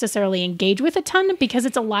we necessarily engage with a ton, because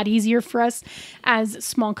it's a lot easier for us as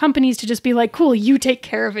small companies to just be like, cool, you take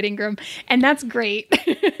care of it, Ingram. And that's great.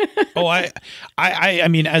 I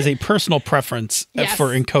mean, as a personal preference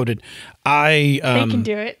for Encoded, they can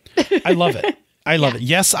do it. I love it. I love it.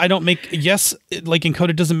 Yes, like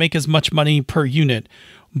Encoded doesn't make as much money per unit,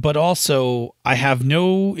 but also I have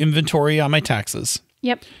no inventory on my taxes.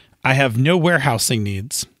 Yep. I have no warehousing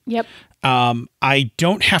needs. Yep. I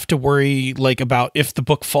don't have to worry about if the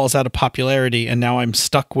book falls out of popularity and now I'm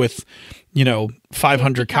stuck with,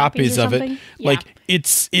 500 copies of it. Yeah.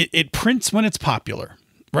 It prints when it's popular.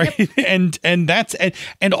 Right. Yep.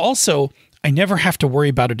 and also I never have to worry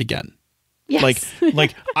about it again. Yes.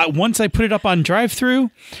 Once I put it up on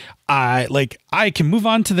DriveThru, I can move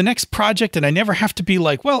on to the next project and I never have to be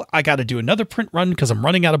like, well, I got to do another print run because I'm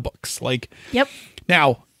running out of books. Yep.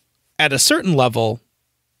 Now at a certain level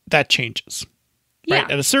that changes. Right.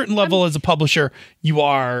 Yeah. At a certain level as a publisher,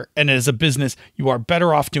 and as a business, you are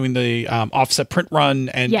better off doing the offset print run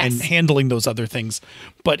and handling those other things.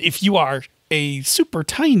 But if you are a super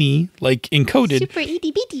tiny, Encoded, super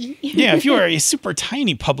itty bitty. Yeah, if you are a super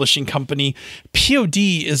tiny publishing company, POD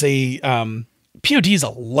is a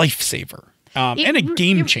lifesaver and a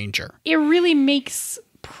game changer. It really makes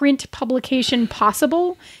print publication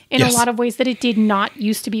possible in a lot of ways that it did not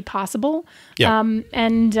used to be possible. Yeah.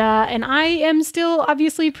 And I am still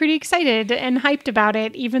obviously pretty excited and hyped about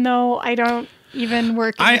it, even though I don't even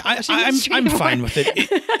work. I'm fine with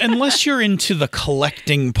it, unless you're into the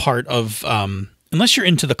collecting part of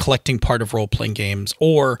role playing games,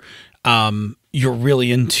 or you're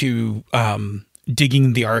really into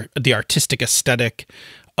digging the artistic aesthetic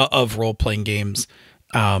of role playing games.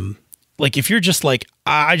 If you're just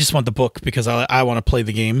I just want the book because I want to play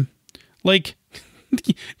the game,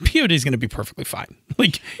 POD is going to be perfectly fine.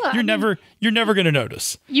 You're never going to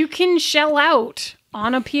notice. You can shell out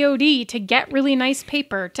on a POD to get really nice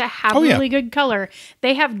paper, to have really good color.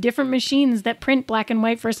 They have different machines that print black and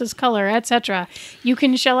white versus color, etc. You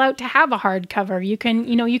can shell out to have a hardcover. You can,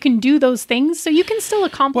 you can do those things, so you can still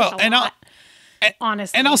accomplish a lot.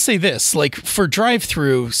 Honestly. And I'll say this, for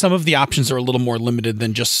DriveThru, some of the options are a little more limited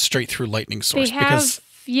than just straight through Lightning Source.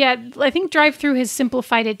 I think DriveThru has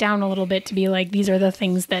simplified it down a little bit to be these are the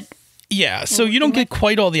things that... Yeah, so you don't get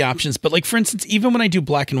quite all the options, but for instance, even when I do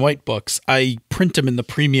black and white books, I print them in the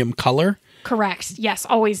premium color. Correct. Yes,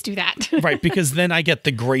 always do that. Right, because then I get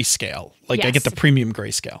the grayscale. I get the premium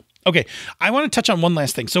grayscale. Okay, I want to touch on one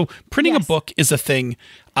last thing. So printing a book is a thing.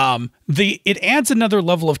 It adds another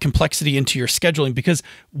level of complexity into your scheduling, because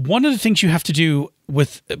one of the things you have to do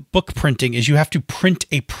with book printing is you have to print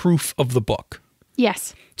a proof of the book.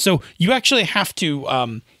 Yes. So you actually have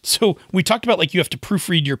to, so we talked about you have to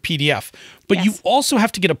proofread your PDF, but you also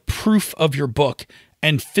have to get a proof of your book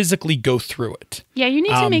and physically go through it. Yeah, you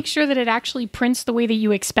need to make sure that it actually prints the way that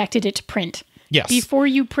you expected it to print. Yes. Before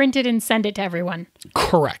you print it and send it to everyone.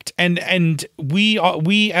 Correct. And we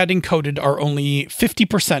at Encoded are only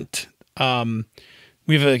 50%.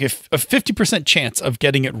 We have a 50% chance of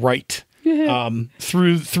getting it right.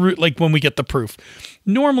 Through when we get the proof.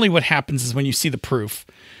 Normally what happens is when you see the proof,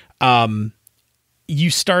 you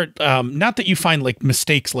start, not that you find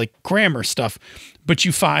mistakes like grammar stuff, but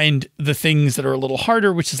you find the things that are a little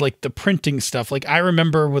harder, which is the printing stuff. I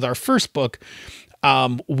remember with our first book,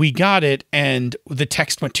 we got it and the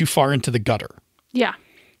text went too far into the gutter. Yeah.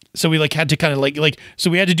 So we had to kind of so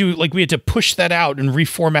we had to do we had to push that out and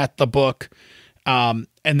reformat the book, and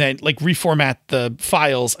then reformat the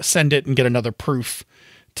files, send it, and get another proof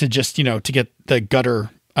to just to get the gutter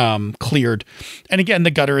cleared. And again,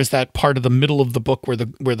 the gutter is that part of the middle of the book where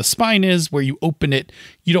the spine is, where you open it.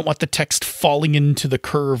 You don't want the text falling into the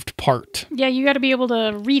curved part. Yeah, you got to be able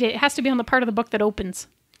to read it. It has to be on the part of the book that opens.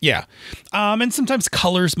 Yeah. And sometimes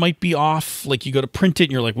colors might be off. Like you go to print it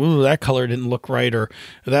and you're like, ooh, that color didn't look right. Or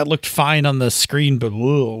that looked fine on the screen, but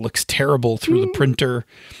ooh, it looks terrible through the printer.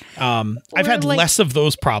 I've had less of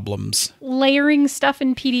those problems. Layering stuff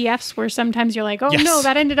in PDFs where sometimes you're like, oh no,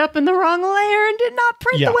 that ended up in the wrong layer and did not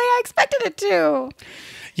print the way I expected it to.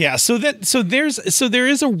 Yeah, so there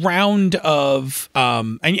is a round of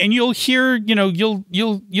and you'll hear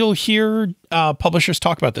you'll hear publishers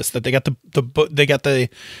talk about this, that they got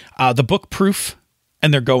the book proof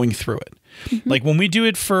and they're going through it. Mm-hmm. Like when we do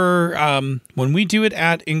it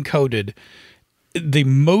at Encoded, the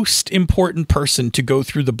most important person to go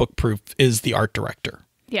through the book proof is the art director.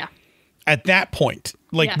 Yeah. At that point,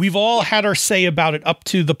 we've all had our say about it up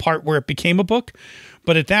to the part where it became a book.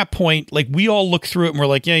 But at that point, we all look through it and we're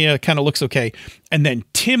like, yeah, it kind of looks okay. And then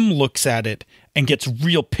Tim looks at it and gets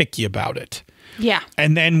real picky about it. Yeah.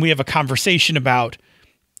 And then we have a conversation about,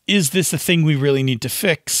 is this a thing we really need to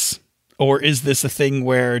fix? Or is this a thing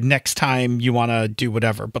where next time you want to do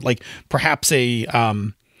whatever? But perhaps a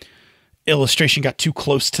illustration got too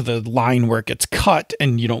close to the line where it gets cut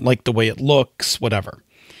and you don't like the way it looks, whatever.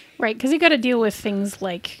 Right, because you got to deal with things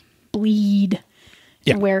like bleed.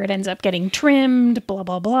 Yeah. Where it ends up getting trimmed, blah,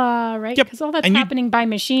 blah, blah, right? Because all that's happening by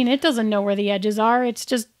machine. It doesn't know where the edges are. It's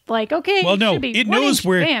just okay, well, no, should be it knows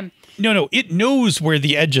where. Bam. No, it knows where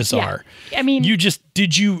the edges are. I mean, you just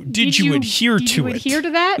did you adhere to it? Did you adhere to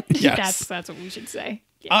that? Yes. That's what we should say.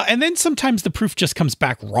 Yeah. And then sometimes the proof just comes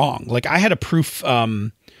back wrong. I had a proof.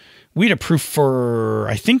 We had a proof for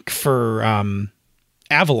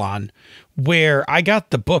Avalon, where I got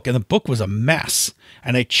the book and the book was a mess.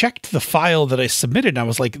 And I checked the file that I submitted and I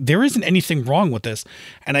was like, there isn't anything wrong with this.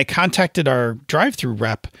 And I contacted our drive-through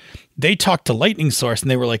rep. They talked to Lightning Source and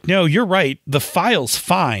they were like, no, you're right. The file's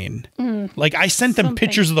fine. I sent them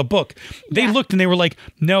pictures of the book. They looked and they were like,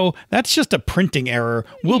 no, that's just a printing error.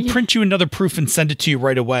 We'll print you another proof and send it to you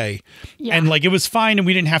right away. Yeah. And it was fine and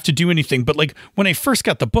we didn't have to do anything. But when I first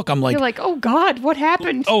got the book, I'm like, you're like, oh God, what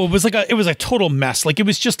happened? Oh, it was a total mess. It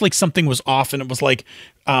was just something was off and it was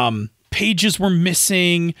pages were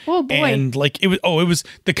missing. Oh boy. And it was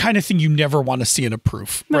the kind of thing you never want to see in a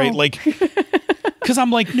proof, right? Because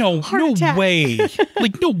I'm like, no way.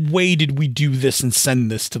 No way did we do this and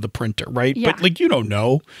send this to the printer, right? Yeah. But you don't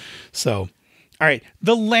know. So, all right.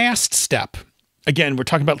 The last step, again, we're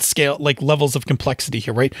talking about scale, levels of complexity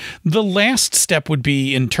here, right? The last step would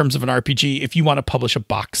be, in terms of an RPG, if you want to publish a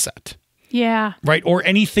box set. Yeah. Right? Or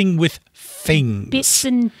anything with things. Bits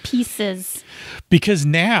and pieces. Because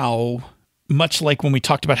now, much like when we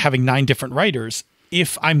talked about having 9 different writers,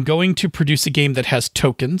 if I'm going to produce a game that has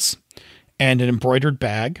tokens and an embroidered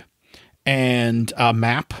bag and a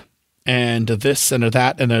map and a this and a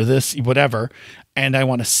that and a this, whatever, and I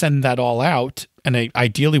want to send that all out, and I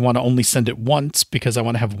ideally want to only send it once because I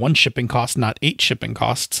want to have 1 shipping cost, not 8 shipping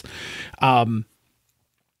costs,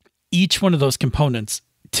 each one of those components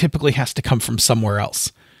typically has to come from somewhere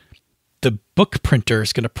else. The book printer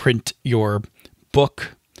is going to print your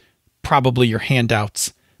book, probably your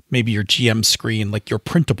handouts, maybe your GM screen, your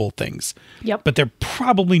printable things. Yep. But they're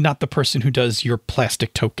probably not the person who does your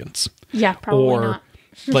plastic tokens. Yeah, probably not.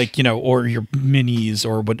 Or your minis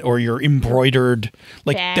or your embroidered,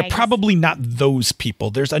 bags. They're probably not those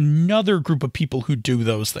people. There's another group of people who do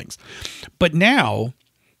those things. But now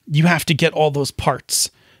you have to get all those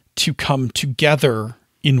parts to come together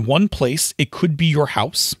in one place. It could be your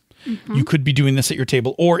house. Mm-hmm. You could be doing this at your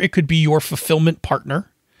table, or it could be your fulfillment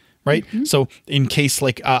partner, right? Mm-hmm. So in case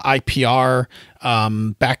IPR,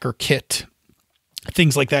 backer kit,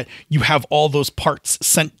 things like that, you have all those parts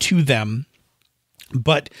sent to them,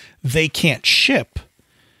 but they can't ship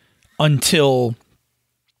until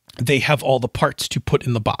they have all the parts to put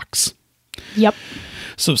in the box. Yep.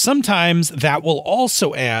 So sometimes that will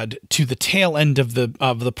also add to the tail end of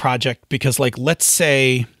the project, because let's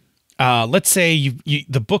say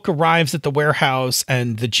the book arrives at the warehouse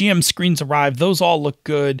and the GM screens arrive. Those all look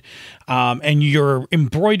good. And your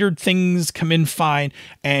embroidered things come in fine.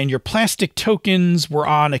 And your plastic tokens were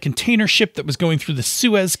on a container ship that was going through the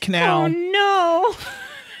Suez Canal. Oh, no.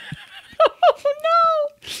 Oh, no.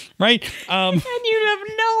 right? And you have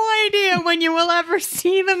no idea when you will ever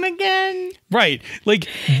see them again. Right. Like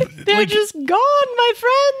they're just gone, my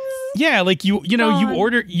friends. Yeah, like you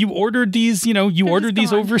ordered these, you ordered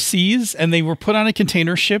these overseas and they were put on a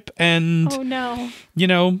container ship and oh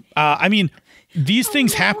no. I mean, these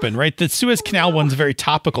things happen, right? The Suez Canal one's very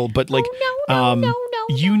topical, but like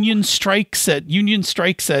union strikes at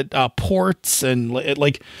ports and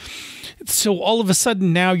like so all of a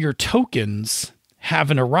sudden now your tokens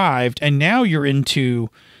haven't arrived and now you're into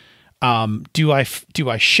do I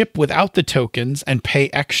ship without the tokens and pay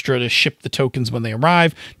extra to ship the tokens when they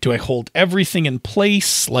arrive? Do I hold everything in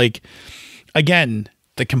place? Like, again,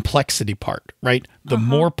 the complexity part, right? The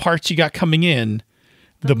more parts you got coming in,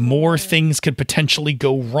 the more things could potentially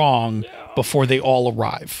go wrong before they all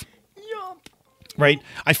arrive. Right?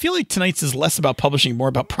 I feel like tonight's is less about publishing, more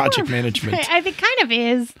about project management. I think kind of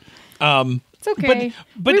is. It's okay.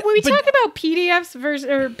 But we talk about PDFs versus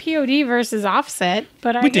or POD versus offset,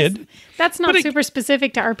 but I guess that's not super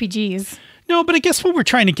specific to RPGs. No, but I guess what we're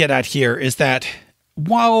trying to get at here is that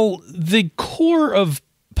while the core of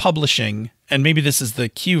publishing, and maybe this is the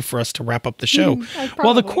cue for us to wrap up the show,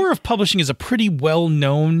 while the core of publishing is a pretty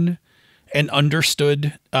well-known and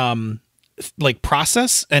understood like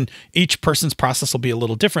process, and each person's process will be a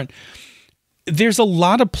little different, there's a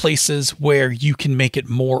lot of places where you can make it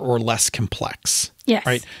more or less complex. Yes.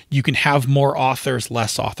 Right? You can have more authors,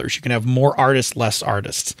 less authors. You can have more artists, less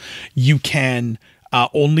artists. You can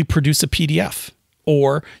only produce a PDF,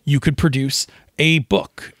 or you could produce a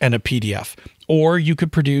book and a PDF, or you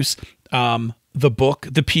could produce the book,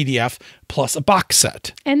 the PDF, plus a box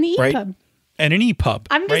set. And the EPUB. Right? And an EPUB.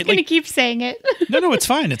 I'm just going to keep saying it. No, it's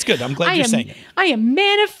fine. It's good. I'm glad you're saying it. I am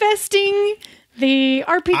manifesting the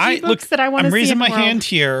RPG books that I want to see. I'm raising my hand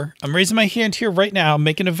here. I'm raising my hand here right now. I'm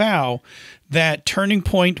making a vow that Turning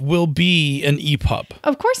Point will be an EPUB.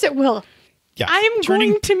 Of course it will. Yeah, I am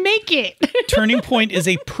going to make it. Turning Point is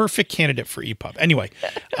a perfect candidate for EPUB. Anyway,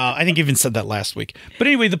 I think I even said that last week. But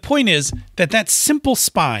anyway, the point is that simple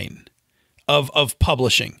spine of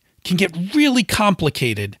publishing can get really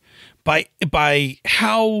complicated by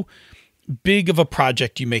how big of a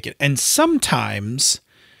project you make it. And sometimes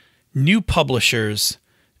new publishers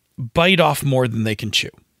bite off more than they can chew,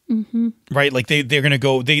 right? Like they're going to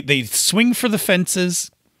go, they swing for the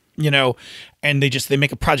fences, and they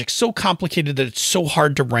make a project so complicated that it's so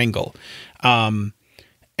hard to wrangle. And,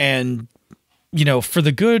 for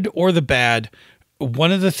the good or the bad,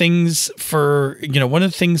 one of the things for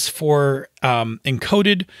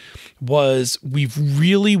Encoded was we've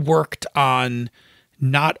really worked on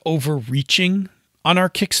not overreaching on our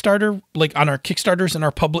Kickstarter, like on our Kickstarters and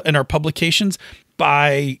our publications,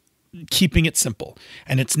 by keeping it simple.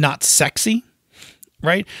 And it's not sexy,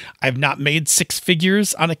 right? I've not made 6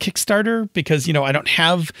 figures on a Kickstarter because, I don't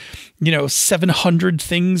have, 700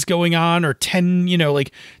 things going on or 10,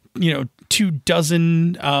 2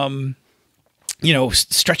 dozen,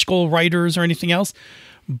 stretch goal writers or anything else.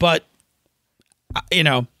 But,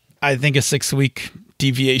 I think a 6-week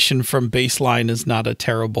deviation from baseline is not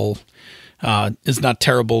terrible,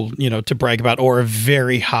 to brag about, or a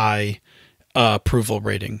very high approval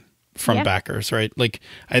rating from backers, right? Like,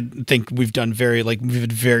 I think we've had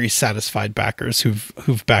very satisfied backers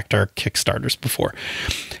who've backed our Kickstarters before.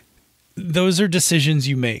 Those are decisions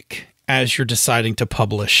you make as you're deciding to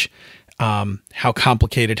publish, how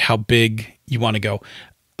complicated, how big you want to go.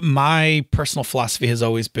 My personal philosophy has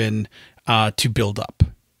always been to build up.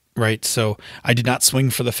 Right. So I did not swing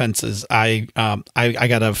for the fences. I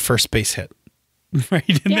got a first base hit.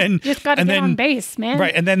 Right. And then just got to get on base, man.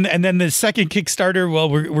 Right. And then the second Kickstarter, well,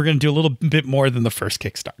 we're going to do a little bit more than the first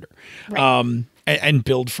Kickstarter. Right. And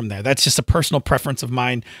build from there. That's just a personal preference of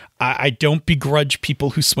mine. I don't begrudge people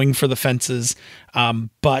who swing for the fences.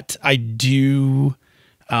 But I do.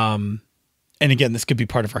 And again, this could be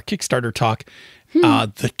part of our Kickstarter talk.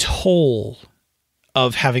 The toll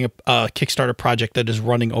of having a Kickstarter project that is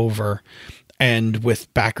running over and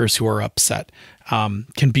with backers who are upset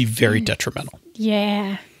can be very detrimental.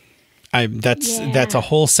 Yeah. That's a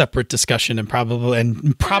whole separate discussion and probably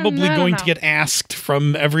going to get asked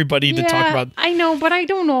from everybody to talk about. I know, but I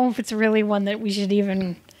don't know if it's really one that we should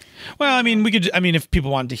even. Well, if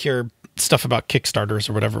people wanted to hear stuff about Kickstarters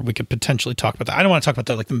or whatever, we could potentially talk about that. I don't want to talk about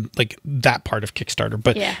that like that part of Kickstarter,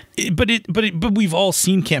 but but we've all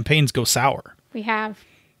seen campaigns go sour. We have.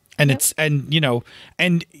 And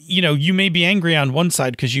you may be angry on one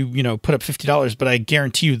side because you put up $50, but I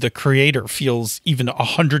guarantee you the creator feels even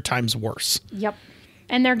 100 times worse. Yep.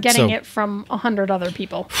 And they're getting it from 100 other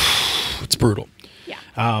people. It's brutal.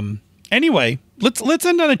 Yeah. Anyway, let's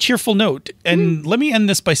end on a cheerful note. And let me end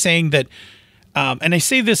this by saying that and I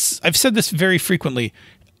say this, I've said this very frequently.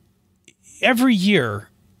 Every year,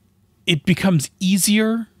 it becomes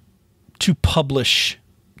easier to publish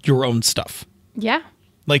your own stuff. Yeah.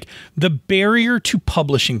 Like the barrier to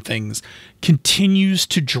publishing things continues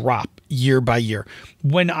to drop year by year.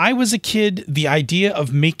 When I was a kid, the idea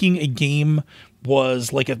of making a game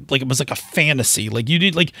was it was like a fantasy. Like you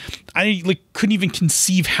did, like I couldn't even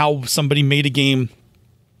conceive how somebody made a game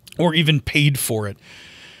or even paid for it.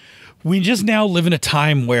 We just now live in a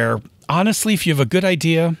time where, honestly, if you have a good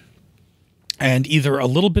idea and either a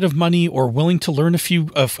little bit of money or willing to learn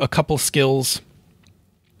a couple skills,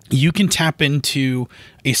 you can tap into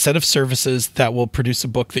a set of services that will produce a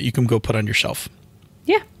book that you can go put on your shelf.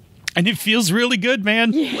 Yeah. And it feels really good,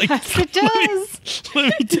 man. Yes, it does.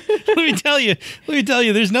 Let me tell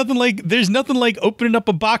you, there's nothing like opening up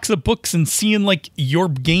a box of books and seeing like your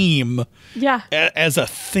game as a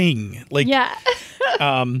thing. Like, yeah.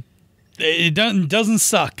 It doesn't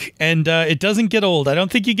suck, and it doesn't get old. I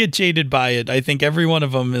don't think you get jaded by it. I think every one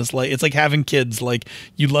of them is like, it's like having kids. Like,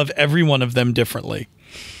 you love every one of them differently.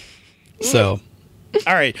 So,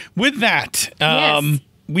 all right. With that,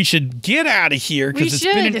 we should get out of here because it's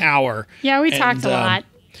been an hour. Yeah, we talked a lot.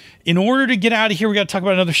 In order to get out of here, we got to talk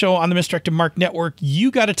about another show on the Misdirected Mark Network.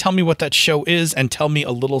 You got to tell me what that show is and tell me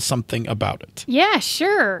a little something about it. Yeah,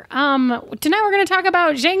 sure. Tonight we're going to talk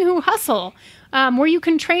about Zhang Hu Hustle, where you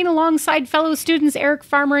can train alongside fellow students Eric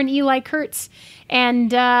Farmer and Eli Kurtz.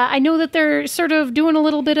 And I know that they're sort of doing a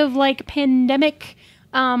little bit of like pandemic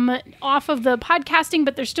off of the podcasting,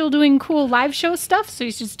 but they're still doing cool live show stuff, so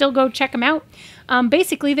you should still go check them out.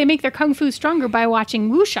 Basically, they make their kung fu stronger by watching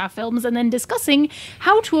wuxia films and then discussing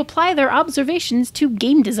how to apply their observations to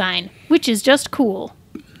game design, which is just cool.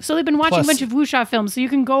 So they've been watching a bunch of wuxia films, so you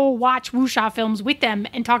can go watch wuxia films with them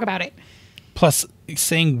and talk about it. Plus,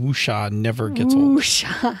 saying wuxia never gets old.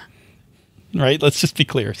 Wuxia. Right? Let's just be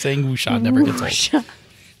clear. Saying wuxia never gets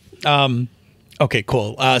old. Okay,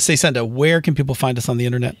 cool. Say, Senda, where can people find us on the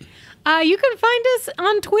internet? You can find us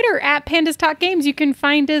on Twitter at Pandas Talk Games. You can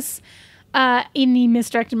find us in the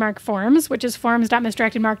Misdirected Mark forums, which is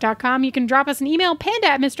forums.misdirectedmark.com. You can drop us an email,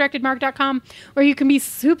 panda@misdirectedmark.com, or you can be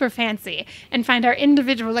super fancy and find our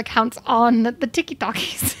individual accounts on the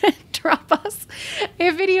TikTokies and drop us a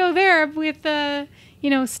video there with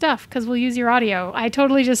stuff, because we'll use your audio. I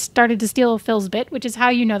totally just started to steal Phil's bit, which is how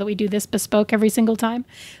you know that we do this bespoke every single time.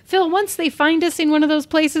 Phil, once they find us in one of those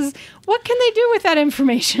places, what can they do with that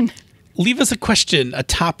information? Leave us a question, a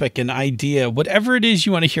topic, an idea, whatever it is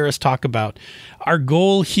you want to hear us talk about. Our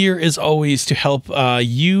goal here is always to help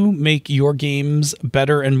you make your games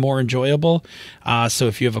better and more enjoyable. So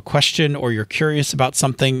if you have a question or you're curious about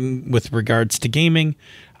something with regards to gaming,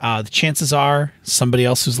 the chances are somebody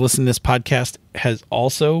else who's listening to this podcast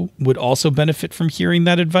would also benefit from hearing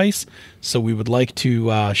that advice. So we would like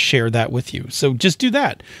to share that with you. So just do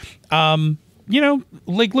that.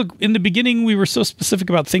 Look, in the beginning, we were so specific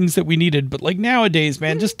about things that we needed, but like nowadays,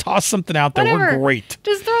 man, just toss something out there. Whatever. We're great.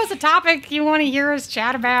 Just throw us a topic you want to hear us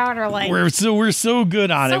chat about, or like we're so good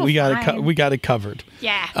on it. We got it covered.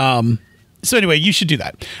 Yeah. So anyway, you should do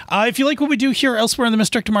that. If you like what we do here elsewhere on the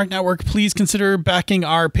Misdirected Mark Network, please consider backing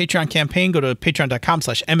our Patreon campaign. Go to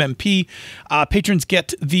patreon.com/MMP. Patrons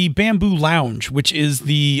get the Bamboo Lounge, which is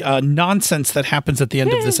the nonsense that happens at the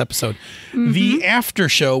end of this episode. Mm-hmm. The after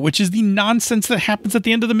show, which is the nonsense that happens at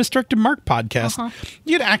the end of the Misdirected Mark podcast.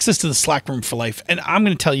 You get access to the Slack room for life. And I'm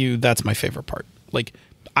going to tell you, that's my favorite part. Like,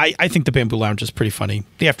 I think the Bamboo Lounge is pretty funny.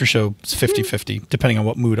 The after show is 50-50, depending on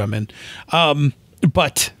what mood I'm in.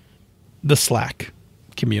 But the Slack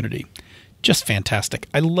community, just fantastic.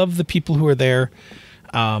 I love the people who are there.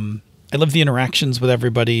 I love the interactions with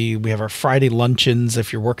everybody. We have our Friday luncheons.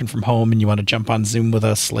 If you're working from home and you want to jump on Zoom with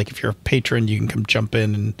us, like if you're a patron, you can come jump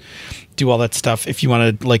in and do all that stuff. If you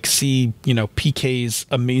want to like see, PK's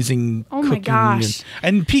amazing cooking. My gosh.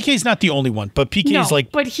 And PK's not the only one, but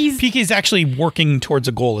PK's actually working towards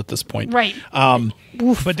a goal at this point. Right.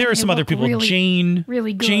 But there are some other people. Really, Jane,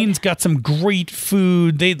 really good. Jane's got some great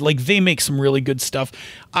food. They make some really good stuff.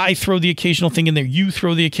 I throw the occasional thing in there. You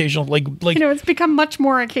throw the occasional it's become much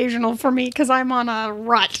more occasional for me because I'm on a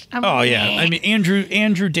rut. Yeah. I mean,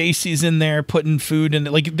 Andrew Dacey's in there putting food in.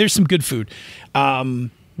 There's some good food.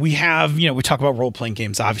 We have, we talk about role-playing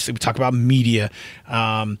games. Obviously, we talk about media. We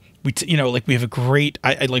have a great,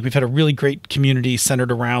 we've had a really great community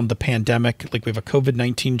centered around the pandemic. Like we have a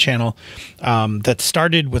COVID-19 channel that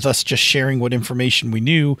started with us just sharing what information we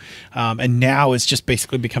knew, and now is just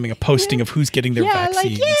basically becoming a posting of who's getting their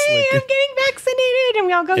vaccines. Yay, I'm getting vaccinated, and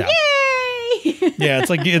we all go, yay! Yeah, it's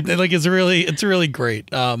like it's really great.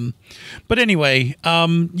 But anyway,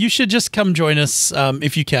 you should just come join us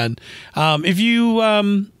if you can. If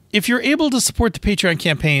you're able to support the Patreon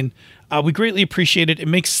campaign, we greatly appreciate it. It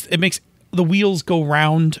makes the wheels go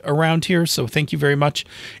round around here. So thank you very much.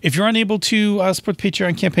 If you're unable to support the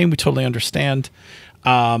Patreon campaign, we totally understand.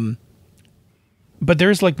 But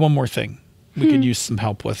there's like one more thing we could use some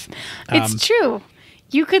help with. It's true.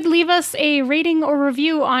 You could leave us a rating or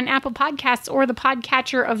review on Apple Podcasts or the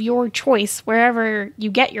podcatcher of your choice, wherever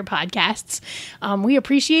you get your podcasts. We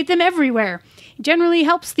appreciate them everywhere. It generally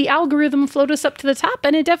helps the algorithm float us up to the top,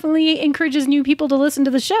 and it definitely encourages new people to listen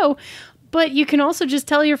to the show. But you can also just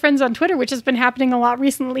tell your friends on Twitter, which has been happening a lot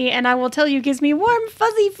recently, and I will tell you, gives me warm,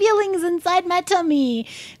 fuzzy feelings inside my tummy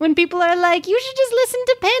when people are like, you should just listen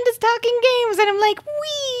to Panda's Talking Games, and I'm like,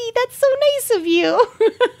 wee, that's so nice of you.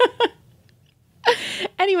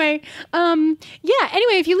 Anyway,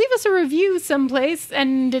 if you leave us a review someplace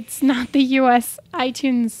and it's not the US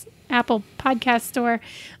iTunes Apple podcast store,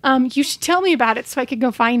 you should tell me about it so I could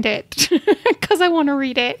go find it because I want to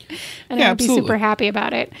read it and I would be super happy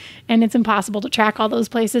about it. And it's impossible to track all those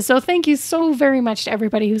places. So thank you so very much to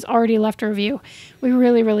everybody who's already left a review. We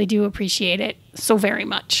really, really do appreciate it so very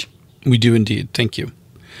much. We do indeed. Thank you.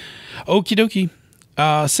 Okie dokie.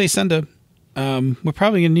 Say Senda. We're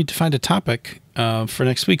probably going to need to find a topic for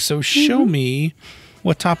next week. So show me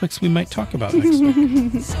what topics we might talk about next week.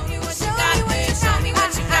 Show me what you got. Show me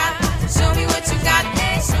what you got. Show me what you got.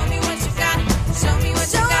 Show me what you got. Show me what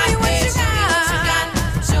you got.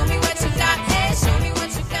 Show me what you got. Show me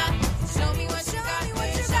what you got. Show me what you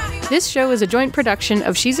got. This show is a joint production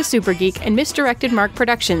of She's a Super Geek and Misdirected Mark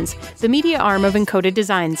Productions, the media arm of Encoded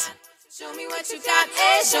Designs. Show me what you got,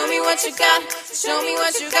 show me what you got, show me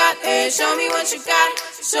what you got, show me what you got,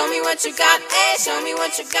 show me what you got, show me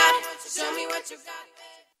what you got, show me what you got.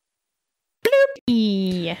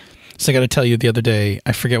 Bloop. So I got to tell you, the other day,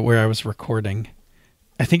 I forget where I was recording.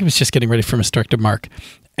 I think it was just getting ready for Misdirected Mark,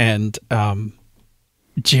 and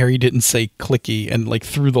Jerry didn't say clicky and like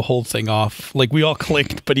threw the whole thing off. Like we all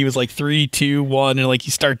clicked, but he was like 3, 2, 1, and like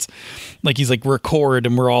he starts, like he's like record,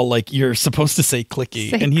 and we're all like, you're supposed to say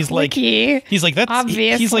clicky, and he's clicky. like that's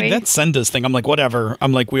Obviously. he's like that's Senda's thing. I'm like whatever.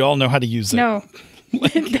 I'm like we all know how to use it. No,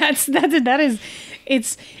 it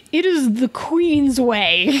is the Queen's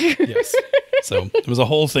way. Yes. So it was a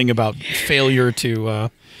whole thing about failure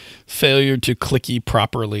to clicky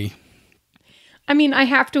properly. I mean, I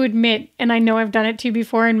have to admit, and I know I've done it too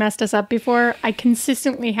before and messed us up before, I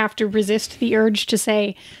consistently have to resist the urge to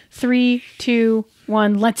say 3, 2,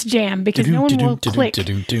 1, let's jam, because no one will click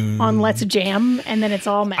on let's jam, and then it's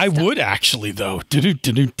all messed up. I would actually, though.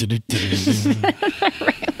 Right,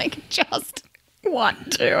 like just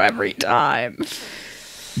want to every time.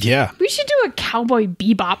 Yeah. We should do a Cowboy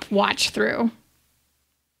Bebop watch through.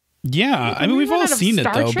 Yeah, I mean, we've all seen it,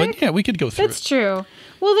 though, but yeah, we could go through it. That's true.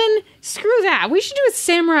 Well, then, screw that. We should do a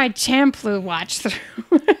Samurai Champloo watch through.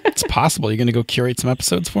 It's possible. You're going to go curate some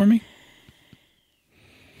episodes for me?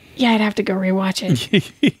 Yeah, I'd have to go rewatch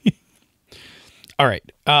it. All right.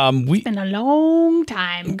 It's been a long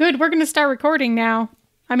time. Good, we're going to start recording now.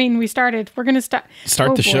 I mean, we started. We're going to start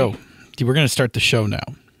the show. We're going to start the show now.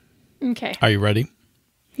 Okay. Are you ready?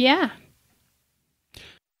 Yeah.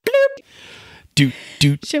 Bloop.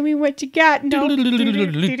 Show me what you got. No. Let's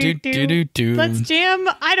jam.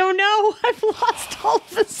 I don't know. I've lost all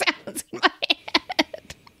the sounds in my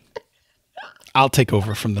head. I'll take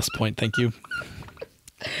over from this point. Thank you.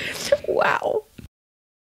 Wow.